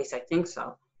 Or at least I think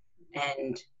so.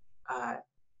 And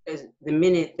the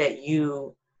minute that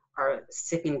you are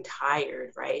sick and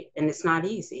tired, right? And it's not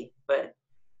easy, but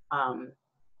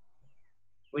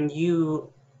when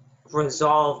you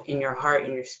resolve in your heart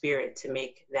and your spirit to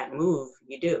make that move,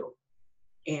 you do.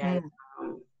 And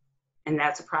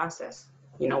that's a process.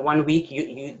 You know, 1 week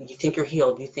you think you're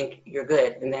healed, you think you're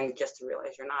good, and then just to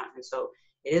realize you're not. And so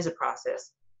it is a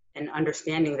process. And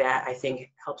understanding that, I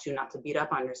think, helps you not to beat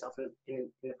up on yourself in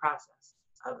the process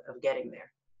of getting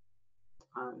there.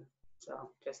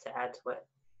 So just to add to what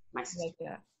my sister.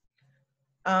 Like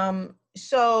that.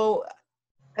 So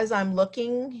as I'm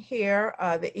looking here,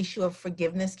 the issue of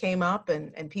forgiveness came up,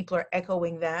 and people are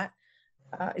echoing that.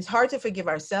 It's hard to forgive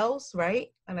ourselves, right?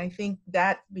 And I think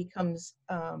that becomes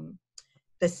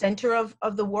the center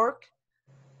of the work,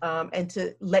 and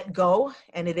to let go.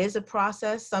 And it is a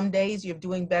process. Some days you're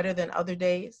doing better than other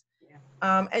days.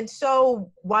 And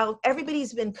so while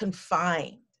everybody's been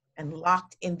confined and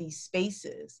locked in these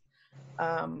spaces,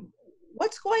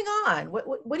 what's going on?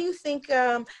 What do you think?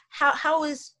 How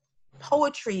is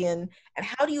poetry and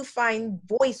how do you find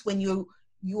voice when you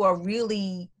are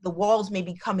really, the walls may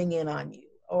be coming in on you,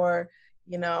 or,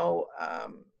 you know,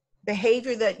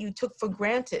 behavior that you took for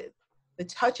granted, the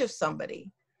touch of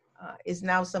somebody is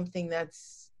now something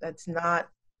that's not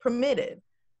permitted.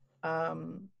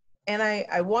 And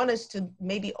I want us to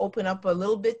maybe open up a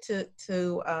little bit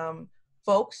to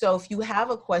folks. So if you have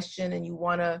a question and you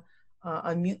want to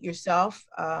unmute yourself,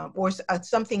 or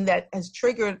something that has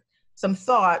triggered some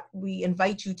thought, we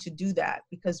invite you to do that,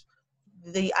 because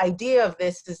the idea of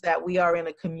this is that we are in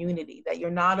a community, that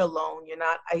you're not alone, you're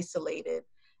not isolated,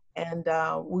 and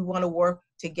we want to work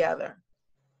together.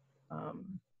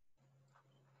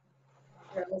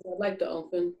 I'd like to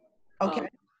open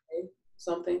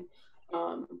something.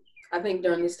 I think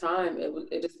during this time,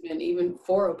 it has been, even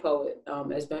for a poet,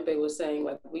 as Bimpe was saying,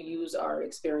 like, we use our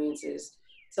experiences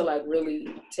to like really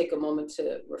take a moment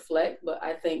to reflect. But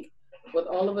I think with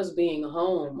all of us being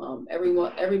home,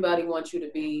 everybody wants you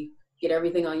to get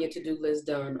everything on your to-do list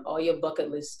done, all your bucket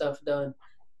list stuff done.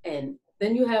 And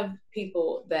then you have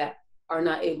people that are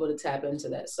not able to tap into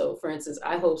that. So for instance,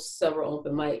 I host several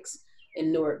open mics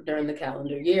in Newark during the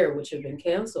calendar year, which have been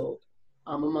canceled,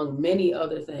 among many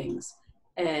other things.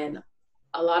 And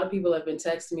a lot of people have been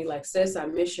texting me like, sis, I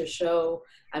miss your show.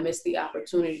 I miss the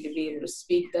opportunity to be able to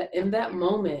speak. That in that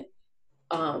moment,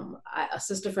 a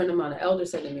sister friend of mine, an elder,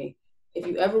 said to me, if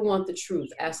you ever want the truth,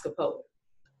 ask a poet.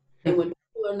 And when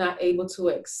people are not able to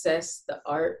access the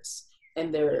arts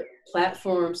and their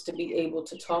platforms to be able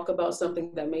to talk about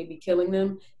something that may be killing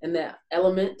them, and that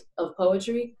element of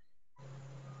poetry,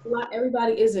 not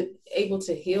everybody isn't able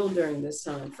to heal during this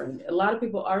time frame. A lot of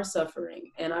people are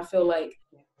suffering, and I feel like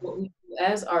what we do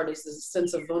as artists is a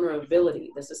sense of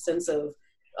vulnerability. There's a sense of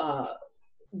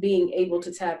being able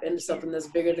to tap into something that's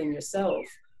bigger than yourself.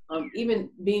 Even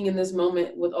being in this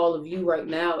moment with all of you right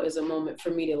now is a moment for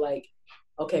me to like,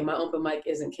 okay, my open mic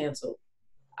isn't canceled.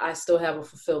 I still have a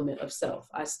fulfillment of self.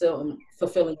 I still am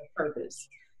fulfilling a purpose.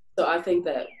 So I think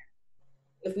that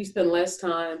if we spend less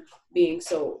time being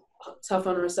so tough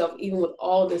on ourselves, even with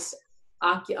all this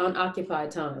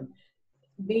unoccupied time,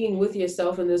 being with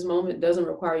yourself in this moment doesn't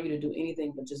require you to do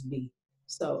anything but just be.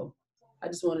 So I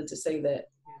just wanted to say that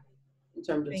in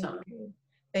terms of time.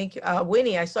 Thank you.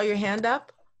 Winnie, I saw your hand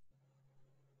up.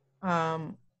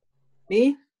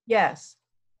 Me? Yes.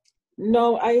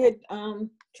 No, I had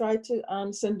tried to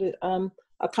send a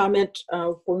comment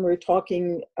when we were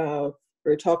talking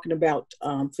about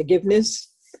forgiveness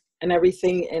and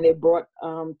everything, and it brought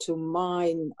to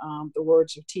mind the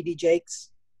words of T.D. Jakes.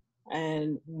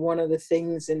 And one of the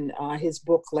things in his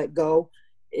book, Let Go,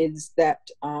 is that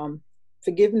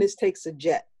forgiveness takes a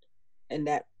jet, and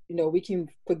that, you know, we can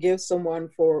forgive someone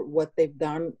for what they've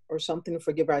done or something, to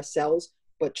forgive ourselves,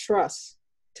 but trust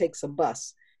takes a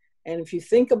bus. And if you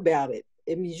think about it,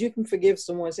 it means you can forgive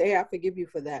someone and say, hey, I forgive you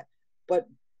for that. But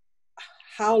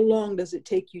how long does it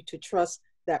take you to trust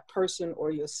that person or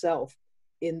yourself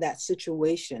in that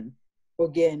situation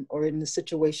again, or in a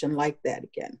situation like that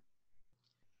again?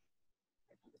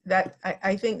 That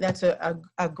I think that's a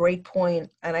great point,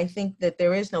 and I think that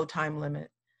there is no time limit.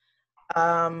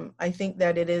 I think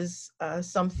that it is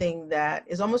something that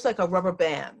is almost like a rubber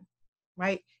band,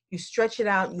 right? You stretch it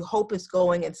out, you hope it's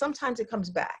going, and sometimes it comes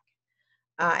back.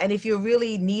 And if you're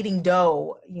really kneading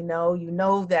dough, you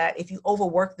know that if you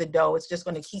overwork the dough, it's just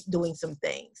going to keep doing some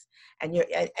things.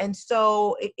 And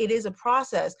so it is a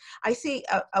process. I see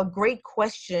a great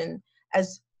question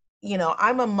as, you know,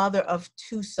 I'm a mother of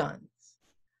 2 sons.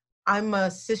 I'm a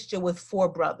sister with 4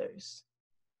 brothers.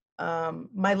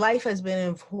 My life has been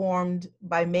informed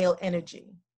by male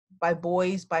energy, by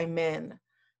boys, by men.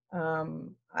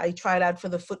 I tried out for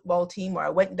the football team, or I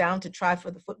went down to try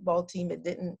for the football team. It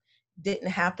didn't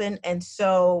happen. And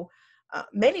so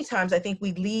many times I think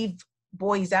we leave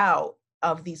boys out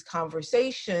of these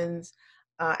conversations,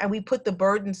 and we put the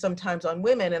burden sometimes on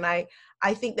women. And I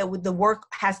think that the work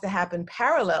has to happen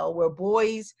parallel, where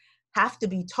boys have to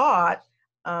be taught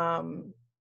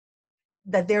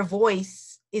that their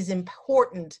voice is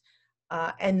important,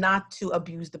 and not to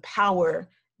abuse the power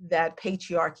that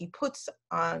patriarchy puts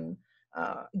on,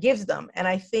 gives them. And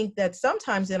I think that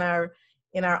sometimes in our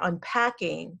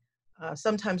unpacking,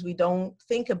 sometimes we don't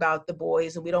think about the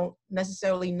boys, and we don't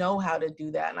necessarily know how to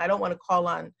do that. And I don't want to call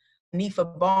on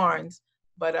Hanifa Barnes,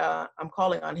 but I'm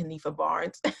calling on Hanifa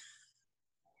Barnes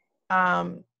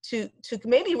to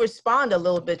maybe respond a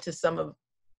little bit to some of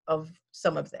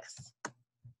this.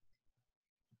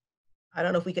 I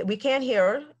don't know if we can't hear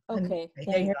her. Okay, There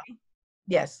can you you hear go. me?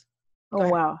 Yes. Oh,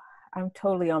 wow. I'm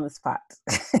totally on the spot.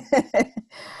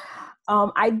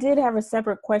 I did have a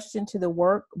separate question to the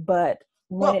work, but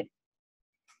when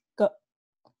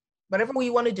whatever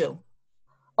you want to do.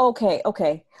 Okay.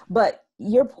 But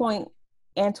your point,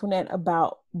 Antoinette,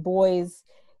 about boys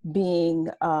being,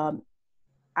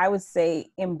 I would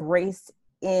say, embraced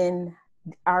in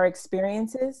our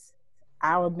experiences,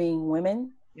 our being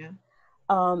women,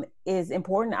 is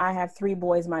important. I have 3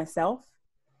 boys myself.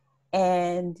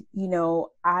 And, you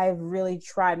know, I've really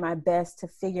tried my best to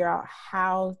figure out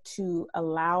how to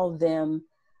allow them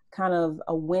kind of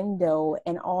a window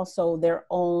and also their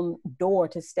own door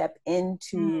to step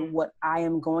into what I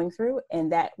am going through. And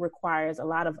that requires a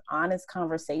lot of honest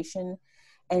conversation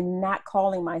and not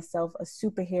calling myself a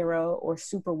superhero or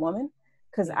superwoman,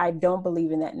 because I don't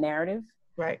believe in that narrative.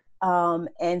 Right.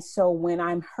 And so when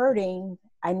I'm hurting,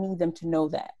 I need them to know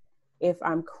that. If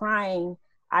I'm crying,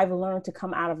 I've learned to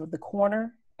come out of the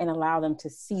corner and allow them to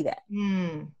see that.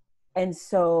 And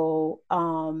so,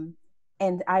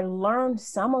 and I learned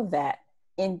some of that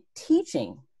in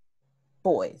teaching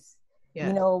boys,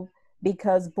 you know,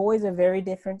 because boys are very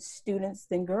different students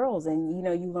than girls. And, you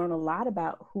know, you learn a lot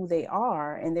about who they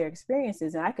are and their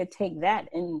experiences. And I could take that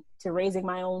into raising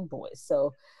my own boys.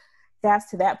 So that's,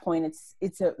 to that point,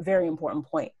 it's a very important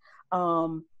point.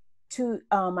 To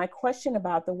my question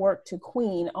about the work, to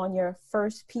Kween, on your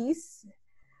first piece,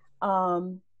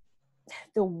 the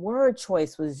word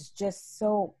choice was just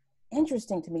so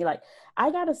interesting to me. Like,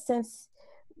 I got a sense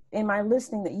in my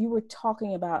listening that you were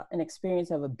talking about an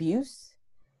experience of abuse,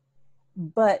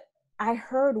 but I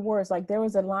heard words like, there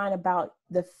was a line about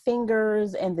the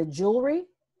fingers and the jewelry.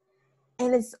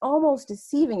 And it's almost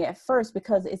deceiving at first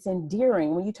because it's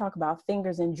endearing. When you talk about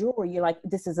fingers and jewelry, you're like,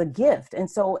 this is a gift. And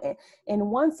so in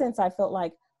one sense, I felt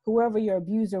like whoever your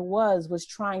abuser was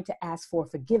trying to ask for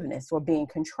forgiveness or being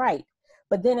contrite.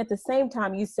 But then at the same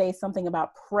time, you say something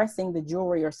about pressing the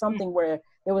jewelry or something where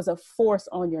there was a force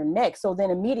on your neck. So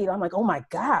then immediately I'm like, oh my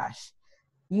gosh,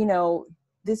 you know,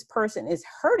 this person is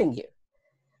hurting you.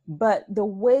 But the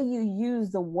way you use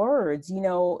the words, you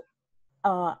know,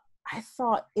 I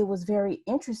thought it was very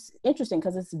interesting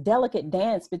because it's a delicate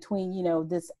dance between, you know,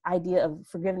 this idea of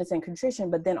forgiveness and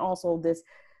contrition, but then also this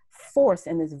force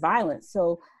and this violence.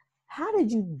 So how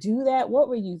did you do that? What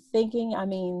were you thinking? I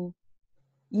mean,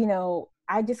 you know,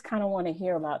 I just kind of want to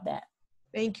hear about that.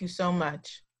 Thank you so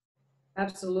much.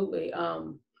 Absolutely.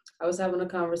 I was having a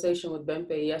conversation with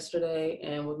Bimpe yesterday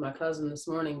and with my cousin this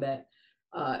morning that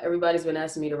everybody's been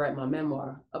asking me to write my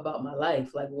memoir about my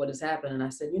life, like what has happened. And I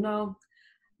said, you know,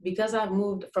 because I've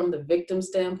moved from the victim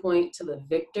standpoint to the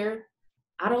victor,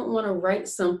 I don't want to write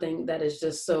something that is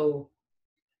just so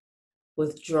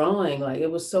withdrawing. Like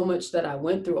it was so much that I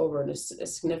went through over a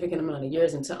significant amount of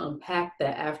years, and to unpack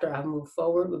that after I move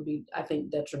forward would be, I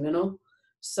think, detrimental.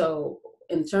 So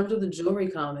in terms of the jewelry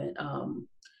comment,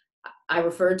 I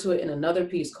referred to it in another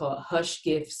piece called Hush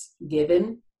Gifts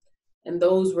Given. And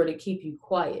those were to keep you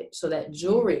quiet. So that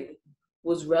jewelry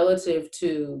was relative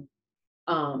to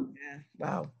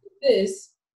wow, this,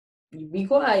 you be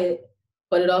quiet,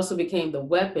 but it also became the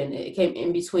weapon. It came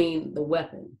in between the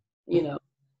weapon, you know,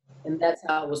 and that's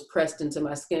how it was pressed into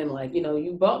my skin. Like, you know,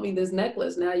 you bought me this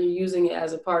necklace, now you're using it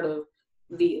as a part of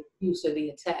the abuse or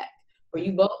the attack. Or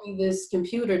you bought me this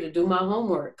computer to do my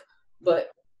homework,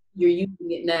 but you're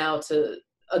using it now to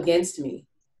against me.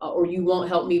 Or you won't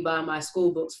help me buy my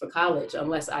school books for college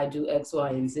unless I do X, Y,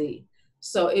 and Z.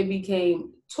 So it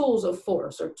became tools of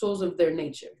force or tools of their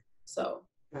nature. So.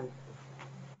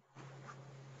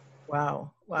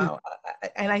 Wow.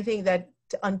 And I think that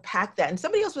to unpack that, and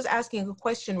somebody else was asking a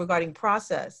question regarding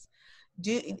process.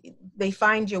 Do they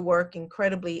find your work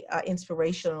incredibly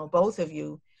inspirational, both of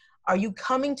you? Are you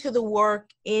coming to the work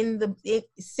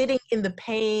sitting in the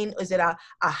pain? Is it a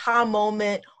aha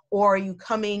moment, or are you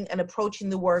coming and approaching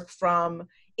the work from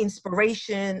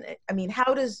inspiration? I mean,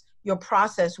 how does your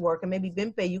process work? And maybe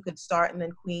Bimpe, you could start, and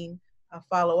then Kween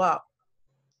follow up.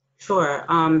 Sure.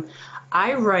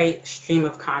 I write stream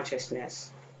of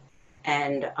consciousness,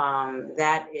 and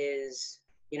that is,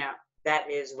 you know,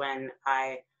 that is when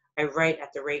I write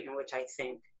at the rate in which I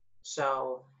think.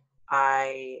 So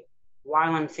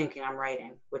while I'm thinking, I'm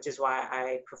writing, which is why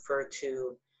I prefer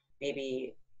to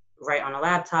maybe write on a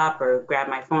laptop or grab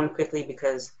my phone quickly,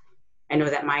 because I know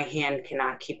that my hand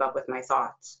cannot keep up with my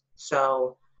thoughts.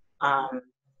 So,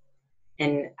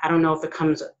 and I don't know if it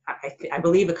comes, I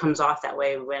believe it comes off that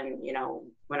way when, you know,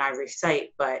 when I recite,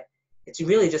 but it's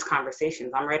really just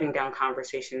conversations. I'm writing down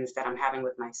conversations that I'm having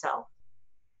with myself.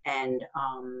 And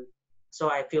so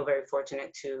I feel very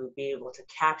fortunate to be able to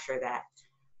capture that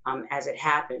as it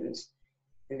happens.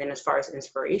 And then as far as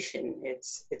inspiration,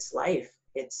 it's life,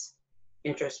 it's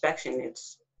introspection,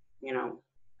 it's, you know,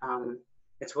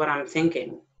 it's what I'm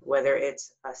thinking, whether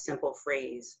it's a simple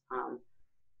phrase.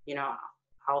 You know,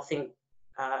 I'll think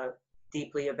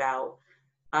deeply about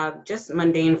just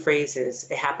mundane phrases.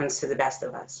 It happens to the best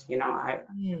of us. You know, I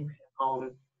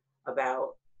poem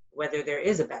about whether there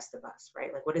is a best of us,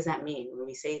 right? Like, what does that mean when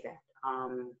we say that?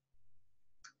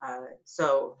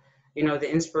 So, you know, the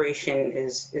inspiration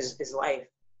is life,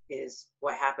 is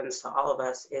what happens to all of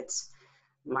us. It's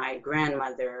my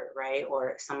grandmother, right?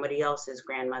 Or somebody else's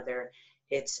grandmother.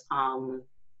 It's,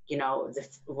 you know,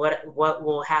 what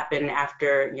will happen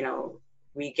after, you know,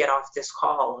 we get off this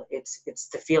call. It's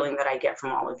the feeling that I get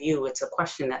from all of you. It's a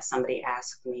question that somebody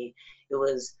asked me. It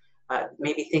was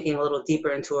maybe thinking a little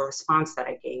deeper into a response that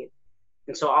I gave.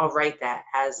 And so I'll write that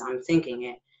as I'm thinking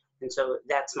it. And so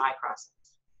that's my process.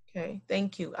 Okay,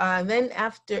 thank you. Then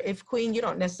after, if Kween, you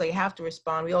don't necessarily have to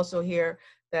respond. We also hear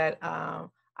that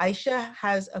Aisha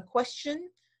has a question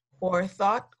or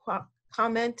thought,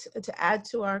 comment to add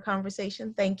to our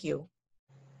conversation. Thank you.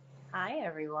 Hi,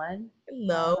 everyone.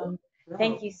 Hello.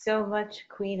 Thank you so much,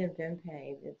 Kween and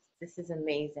Bimpe. This is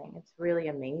amazing. It's really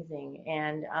amazing.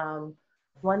 And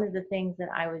one of the things that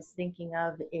I was thinking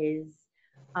of is,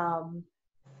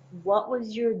 what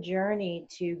was your journey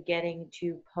to getting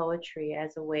to poetry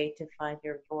as a way to find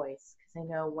your voice? Because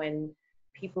I know when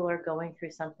people are going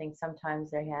through something,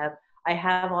 sometimes I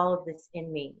have all of this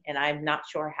in me and I'm not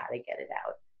sure how to get it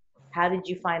out. How did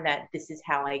you find that this is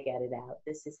how I get it out?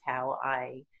 This is how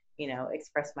I, you know,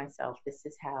 express myself. This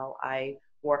is how I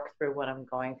work through what I'm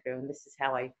going through. And this is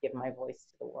how I give my voice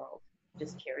to the world.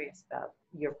 just curious about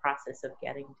your process of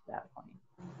getting to that point.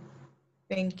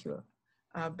 Thank you.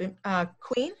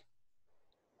 Kween?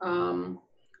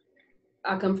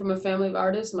 I come from a family of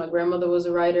artists. My grandmother was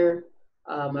a writer.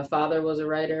 My father was a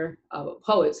writer.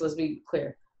 Poets, let's be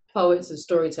clear. Poets and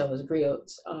storytellers,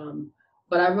 griots.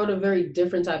 But I wrote a very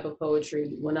different type of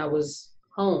poetry when I was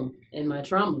home in my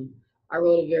trauma. I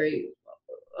wrote a very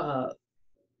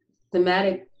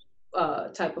thematic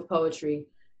type of poetry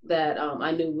that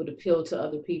I knew would appeal to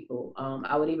other people.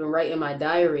 I would even write in my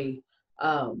diary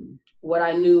what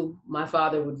I knew my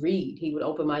father would read. He would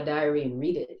open my diary and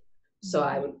read it. So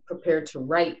I would prepare to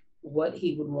write what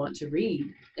he would want to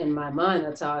read in my mind.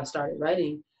 That's how I started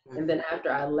writing. And then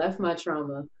after I left my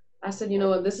trauma, I said, you know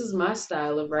what, this is my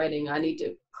style of writing. I need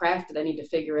to craft it. I need to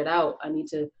figure it out. I need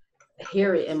to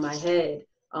hear it in my head.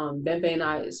 Bimpe and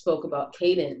I spoke about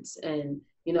cadence and,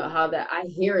 you know, how that I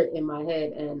hear it in my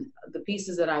head. And the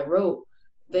pieces that I wrote,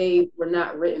 they were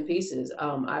not written pieces.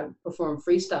 I perform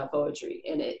freestyle poetry,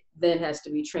 and it then has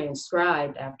to be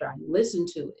transcribed after I listen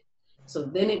to it. So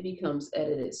then it becomes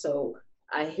edited. So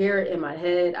I hear it in my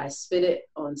head, I spit it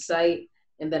on site,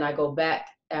 and then I go back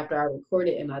after I record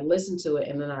it and I listen to it,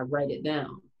 and then I write it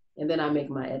down, and then I make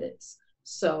my edits.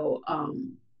 So,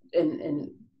 and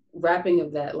wrapping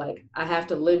of that, like I have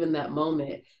to live in that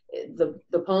moment.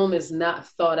 The poem is not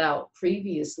thought out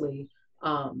previously.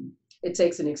 It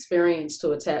takes an experience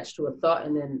to attach to a thought,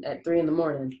 and then at 3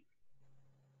 a.m,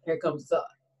 here comes thought.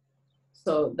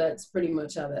 So that's pretty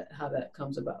much how that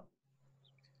comes about.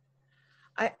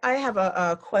 I have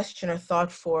a question or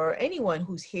thought for anyone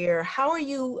who's here. How are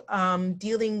you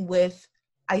dealing with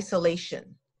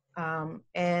isolation?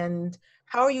 And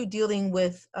how are you dealing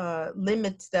with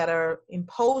limits that are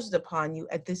imposed upon you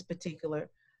at this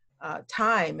particular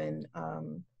time? And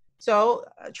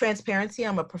transparency,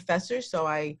 I'm a professor, so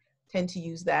I tend to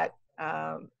use that,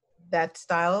 that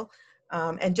style.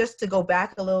 And just to go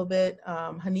back a little bit,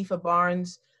 Hanifa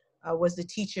Barnes was the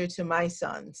teacher to my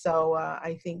son. So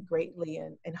I think greatly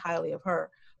and highly of her.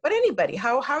 But anybody,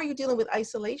 how are you dealing with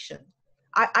isolation?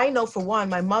 I know for one,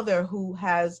 my mother who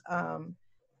has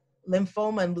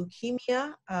lymphoma and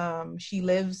leukemia, she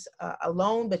lives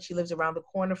alone, but she lives around the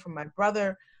corner from my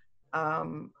brother.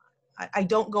 I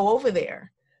don't go over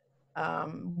there.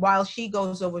 While she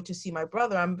goes over to see my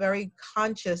brother, I'm very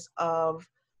conscious of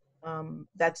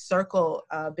that circle,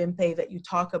 Bimpe, that you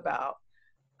talk about.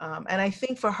 And I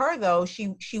think for her, though,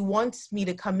 she wants me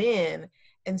to come in.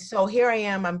 And so here I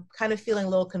am, I'm kind of feeling a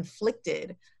little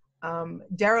conflicted,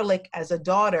 derelict as a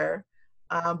daughter,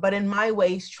 but in my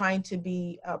ways trying to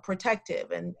be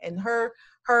protective. And her,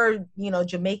 you know,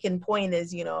 Jamaican point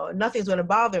is, you know, nothing's going to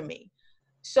bother me.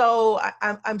 So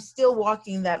I'm still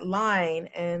walking that line.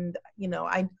 And, you know,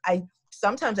 I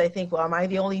sometimes I think, well, am I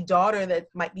the only daughter that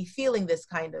might be feeling this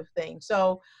kind of thing?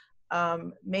 So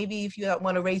maybe if you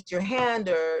want to raise your hand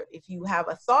or if you have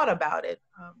a thought about it,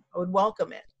 I would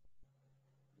welcome it.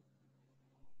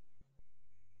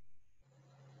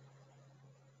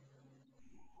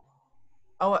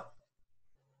 Oh,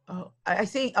 I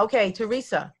see. Okay,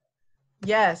 Teresa.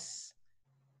 Yes.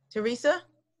 Teresa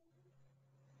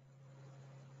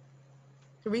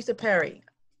Perry.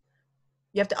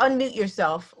 You have to unmute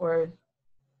yourself or.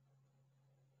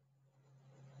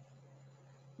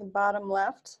 The bottom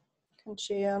left. Can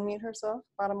she unmute herself?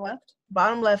 Bottom left?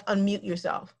 Bottom left, unmute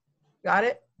yourself. Got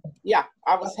it? Yeah,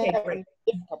 I was Okay, having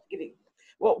difficulty getting.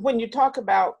 Well, when you talk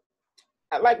about,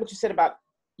 I like what you said about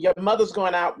your mother's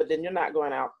going out, but then you're not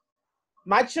going out.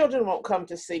 My children won't come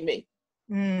to see me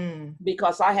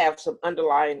because I have some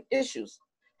underlying issues.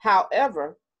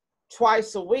 However,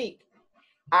 twice a week,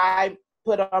 I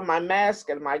put on my mask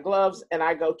and my gloves and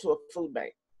I go to a food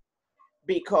bank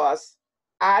because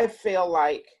I feel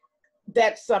like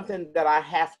that's something that I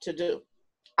have to do.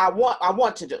 I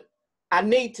want to do. I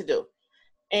need to do.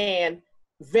 And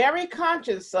very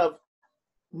conscious of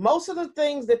most of the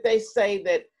things that they say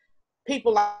that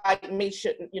people like me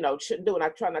shouldn't do, and I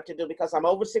try not to do because I'm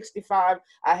over 65.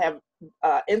 I have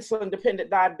insulin dependent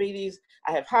diabetes.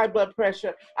 I have high blood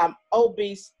pressure. I'm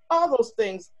obese, all those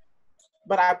things.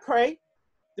 But I pray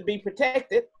to be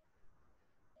protected.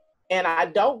 And I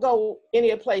don't go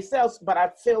any place else, but I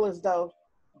feel as though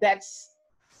that's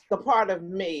the part of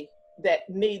me that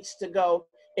needs to go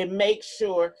and make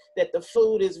sure that the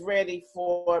food is ready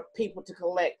for people to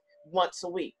collect once a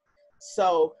week.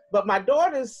 So, but my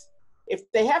daughters, if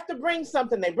they have to bring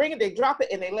something, they bring it, they drop it,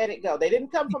 and they let it go. They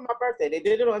didn't come for my birthday. They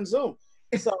did it on Zoom.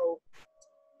 So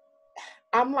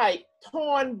I'm like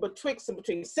torn betwixt and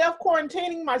between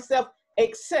self-quarantining myself,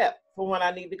 except for when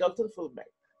I need to go to the food bank.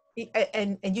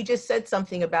 And you just said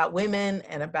something about women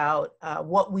and about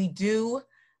what we do.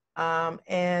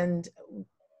 And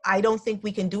I don't think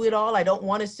we can do it all. I don't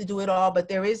want us to do it all, but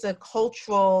there is a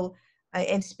cultural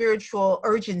and spiritual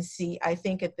urgency, I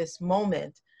think, at this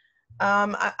moment.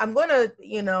 I'm going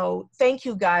to, thank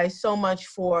you guys so much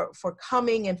for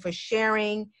coming and for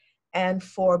sharing and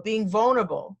for being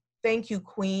vulnerable. Thank you,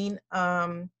 Kween.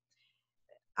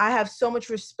 I have so much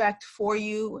respect for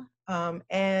you,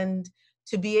 and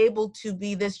to be able to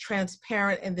be this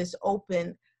transparent and this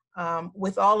open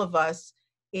with all of us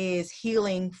is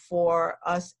healing for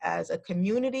us as a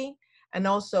community and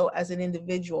also as an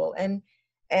individual. And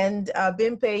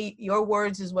Bimpe, your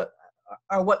words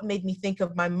are what made me think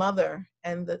of my mother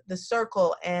and the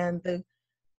circle and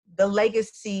the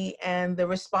legacy and the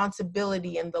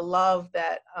responsibility and the love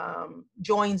that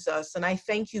joins us. And I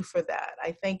thank you for that.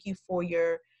 I thank you for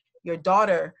your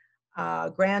daughter,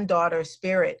 granddaughter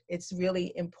spirit. It's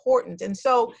really important. And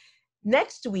so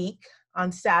next week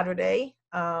on Saturday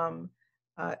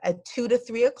at 2 to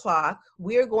 3 o'clock,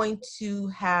 we're going to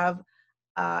have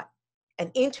an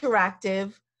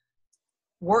interactive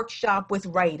workshop with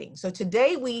writing. So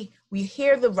today we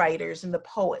hear the writers and the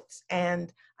poets,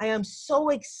 and I am so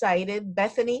excited.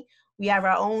 Bethany, we have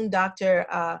our own Dr.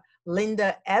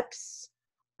 Linda Epps,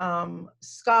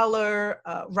 scholar,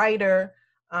 writer,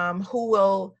 who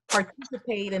will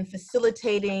participate in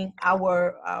facilitating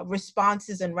our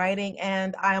responses in writing.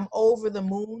 And I am over the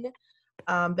moon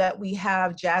that we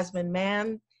have Jasmine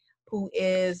Mann, who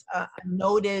is a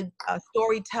noted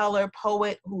storyteller,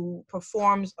 poet who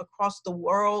performs across the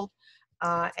world,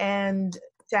 and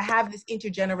to have this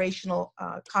intergenerational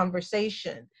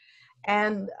conversation.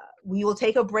 And we will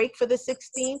take a break for the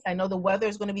 16th. I know the weather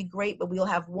is going to be great, but we'll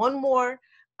have one more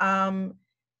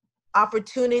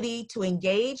opportunity to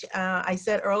engage. I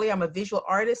said earlier, I'm a visual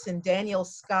artist, and Danielle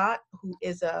Scott, who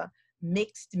is a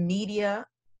mixed media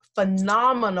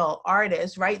phenomenal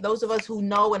artist, right? Those of us who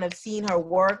know and have seen her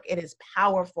work, it is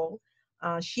powerful.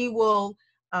 She will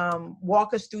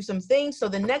walk us through some things. So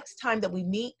the next time that we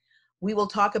meet, we will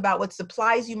talk about what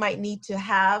supplies you might need to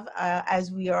have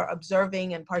as we are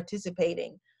observing and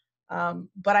participating.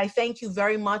 But I thank you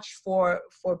very much for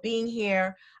being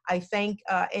here. I thank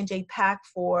NJPAC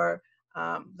for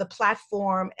the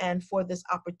platform and for this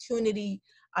opportunity.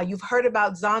 You've heard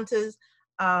about Zontas.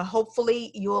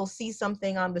 Hopefully you'll see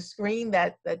something on the screen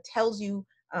that tells you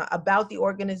about the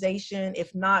organization.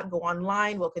 If not, go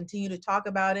online. We'll continue to talk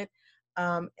about it.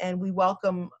 And we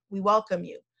welcome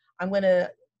you. I'm going to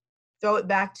throw it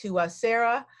back to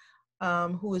Sarah,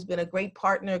 who has been a great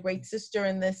partner, a great sister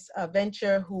in this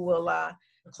venture, who will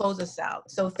close us out.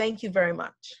 So thank you very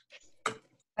much.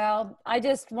 Well, I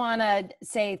just want to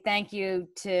say thank you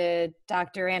to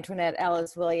Dr. Antoinette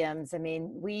Ellis Williams. I mean,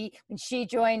 when she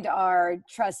joined our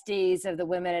trustees of the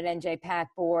Women at NJPAC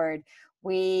board,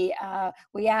 we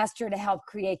asked her to help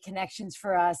create connections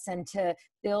for us and to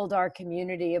build our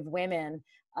community of women.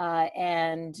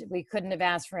 And we couldn't have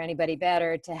asked for anybody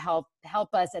better to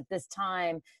help us at this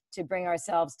time to bring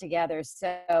ourselves together.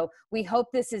 So we hope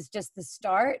this is just the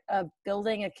start of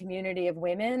building a community of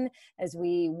women as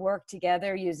we work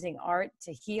together using art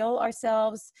to heal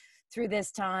ourselves through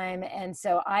this time. And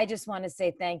so I just want to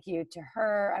say thank you to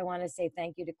her. I want to say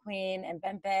thank you to Kween and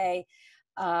Bimpe.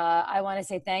 I want to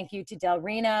say thank you to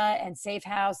Delrina and Safe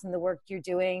House and the work you're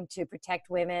doing to protect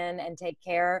women and take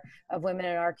care of women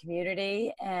in our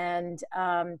community. And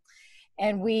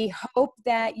we hope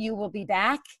that you will be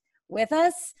back with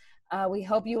us. We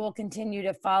hope you will continue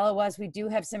to follow us. We do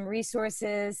have some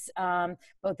resources.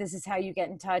 Both This Is How You Get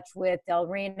in Touch with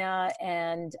Delrina,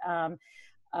 and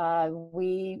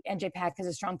NJPAC has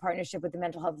a strong partnership with the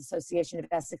Mental Health Association of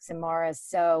Essex and Morris.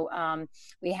 So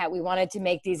we wanted to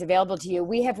make these available to you.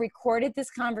 We have recorded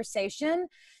this conversation,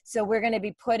 so we're going to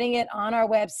be putting it on our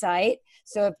website.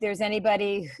 So if there's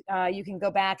anybody, you can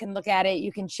go back and look at it.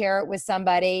 You can share it with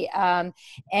somebody.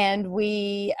 And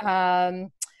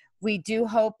we do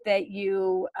hope that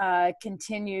you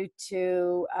continue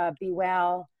to be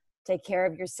well, take care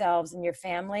of yourselves and your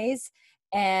families.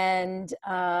 And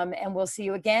we'll see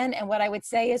you again. And what I would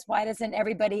say is, why doesn't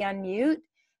everybody unmute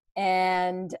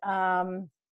and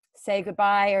say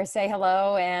goodbye or say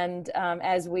hello, and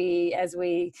as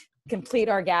we complete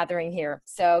our gathering here.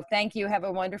 So thank you. Have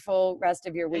a wonderful rest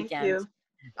of your weekend. Thank you.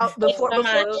 Before we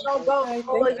all go,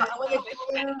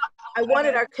 I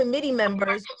wanted our committee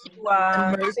members to say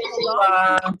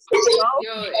hello.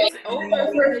 It's over.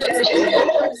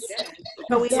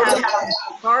 So we have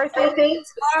Dorothy,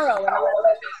 Carl,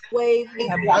 Wave. We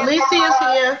have Alicia is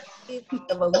here. We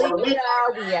have Alicia.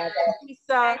 We have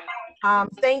Lisa.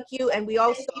 Thank you, and we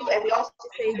also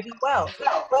say be well.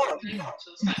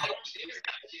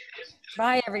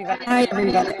 Bye, everybody. Bye,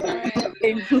 everybody.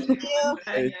 Thank you.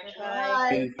 Hey,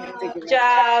 Bye. Good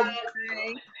job.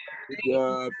 good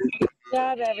job. Good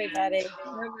job, everybody.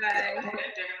 Bye-bye.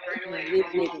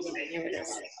 There it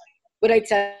is. What'd I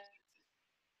tell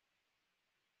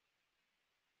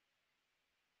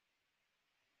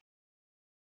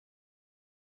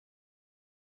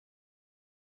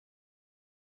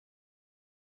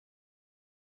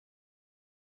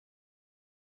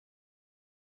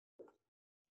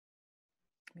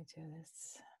Let me do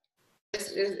this.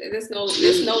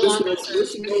 This no longer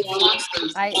serves me.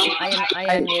 I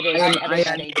unmuted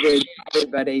everybody.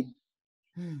 Everybody.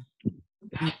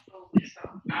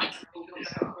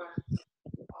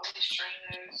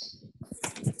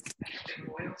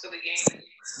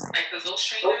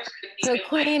 So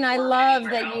Queen, I love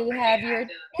that you have your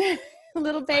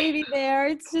little baby there.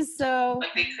 It's just so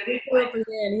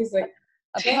He's like,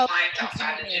 a take potent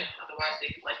community. Otherwise they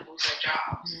like lose their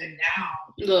jobs. And now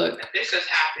Look, that this has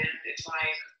happened, it's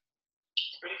like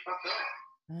pretty fucked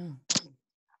up.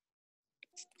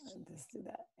 Let's do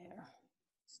that here.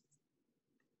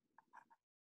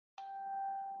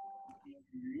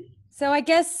 So I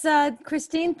guess,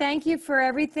 Christine, thank you for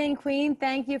everything. Queen,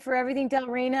 thank you for everything.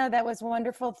 Delrina, that was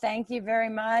wonderful. Thank you very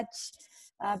much.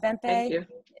 Bimpe, Thank you.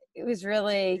 it was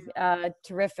really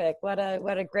terrific. What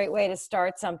a great way to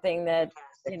start something that,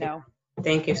 you know.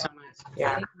 Thank you so much.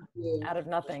 Yeah. Out of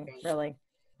nothing, really.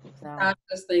 So.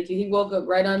 Thank you. He woke up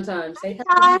right on time. Say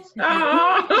hi.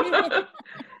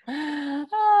 Oh,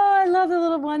 I love the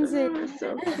little onesie.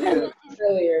 So cute.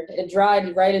 Earlier, it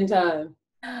dried right in time.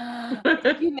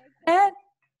 Did you make that?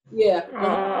 Yeah.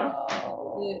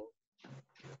 Oh,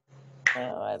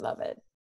 I love it.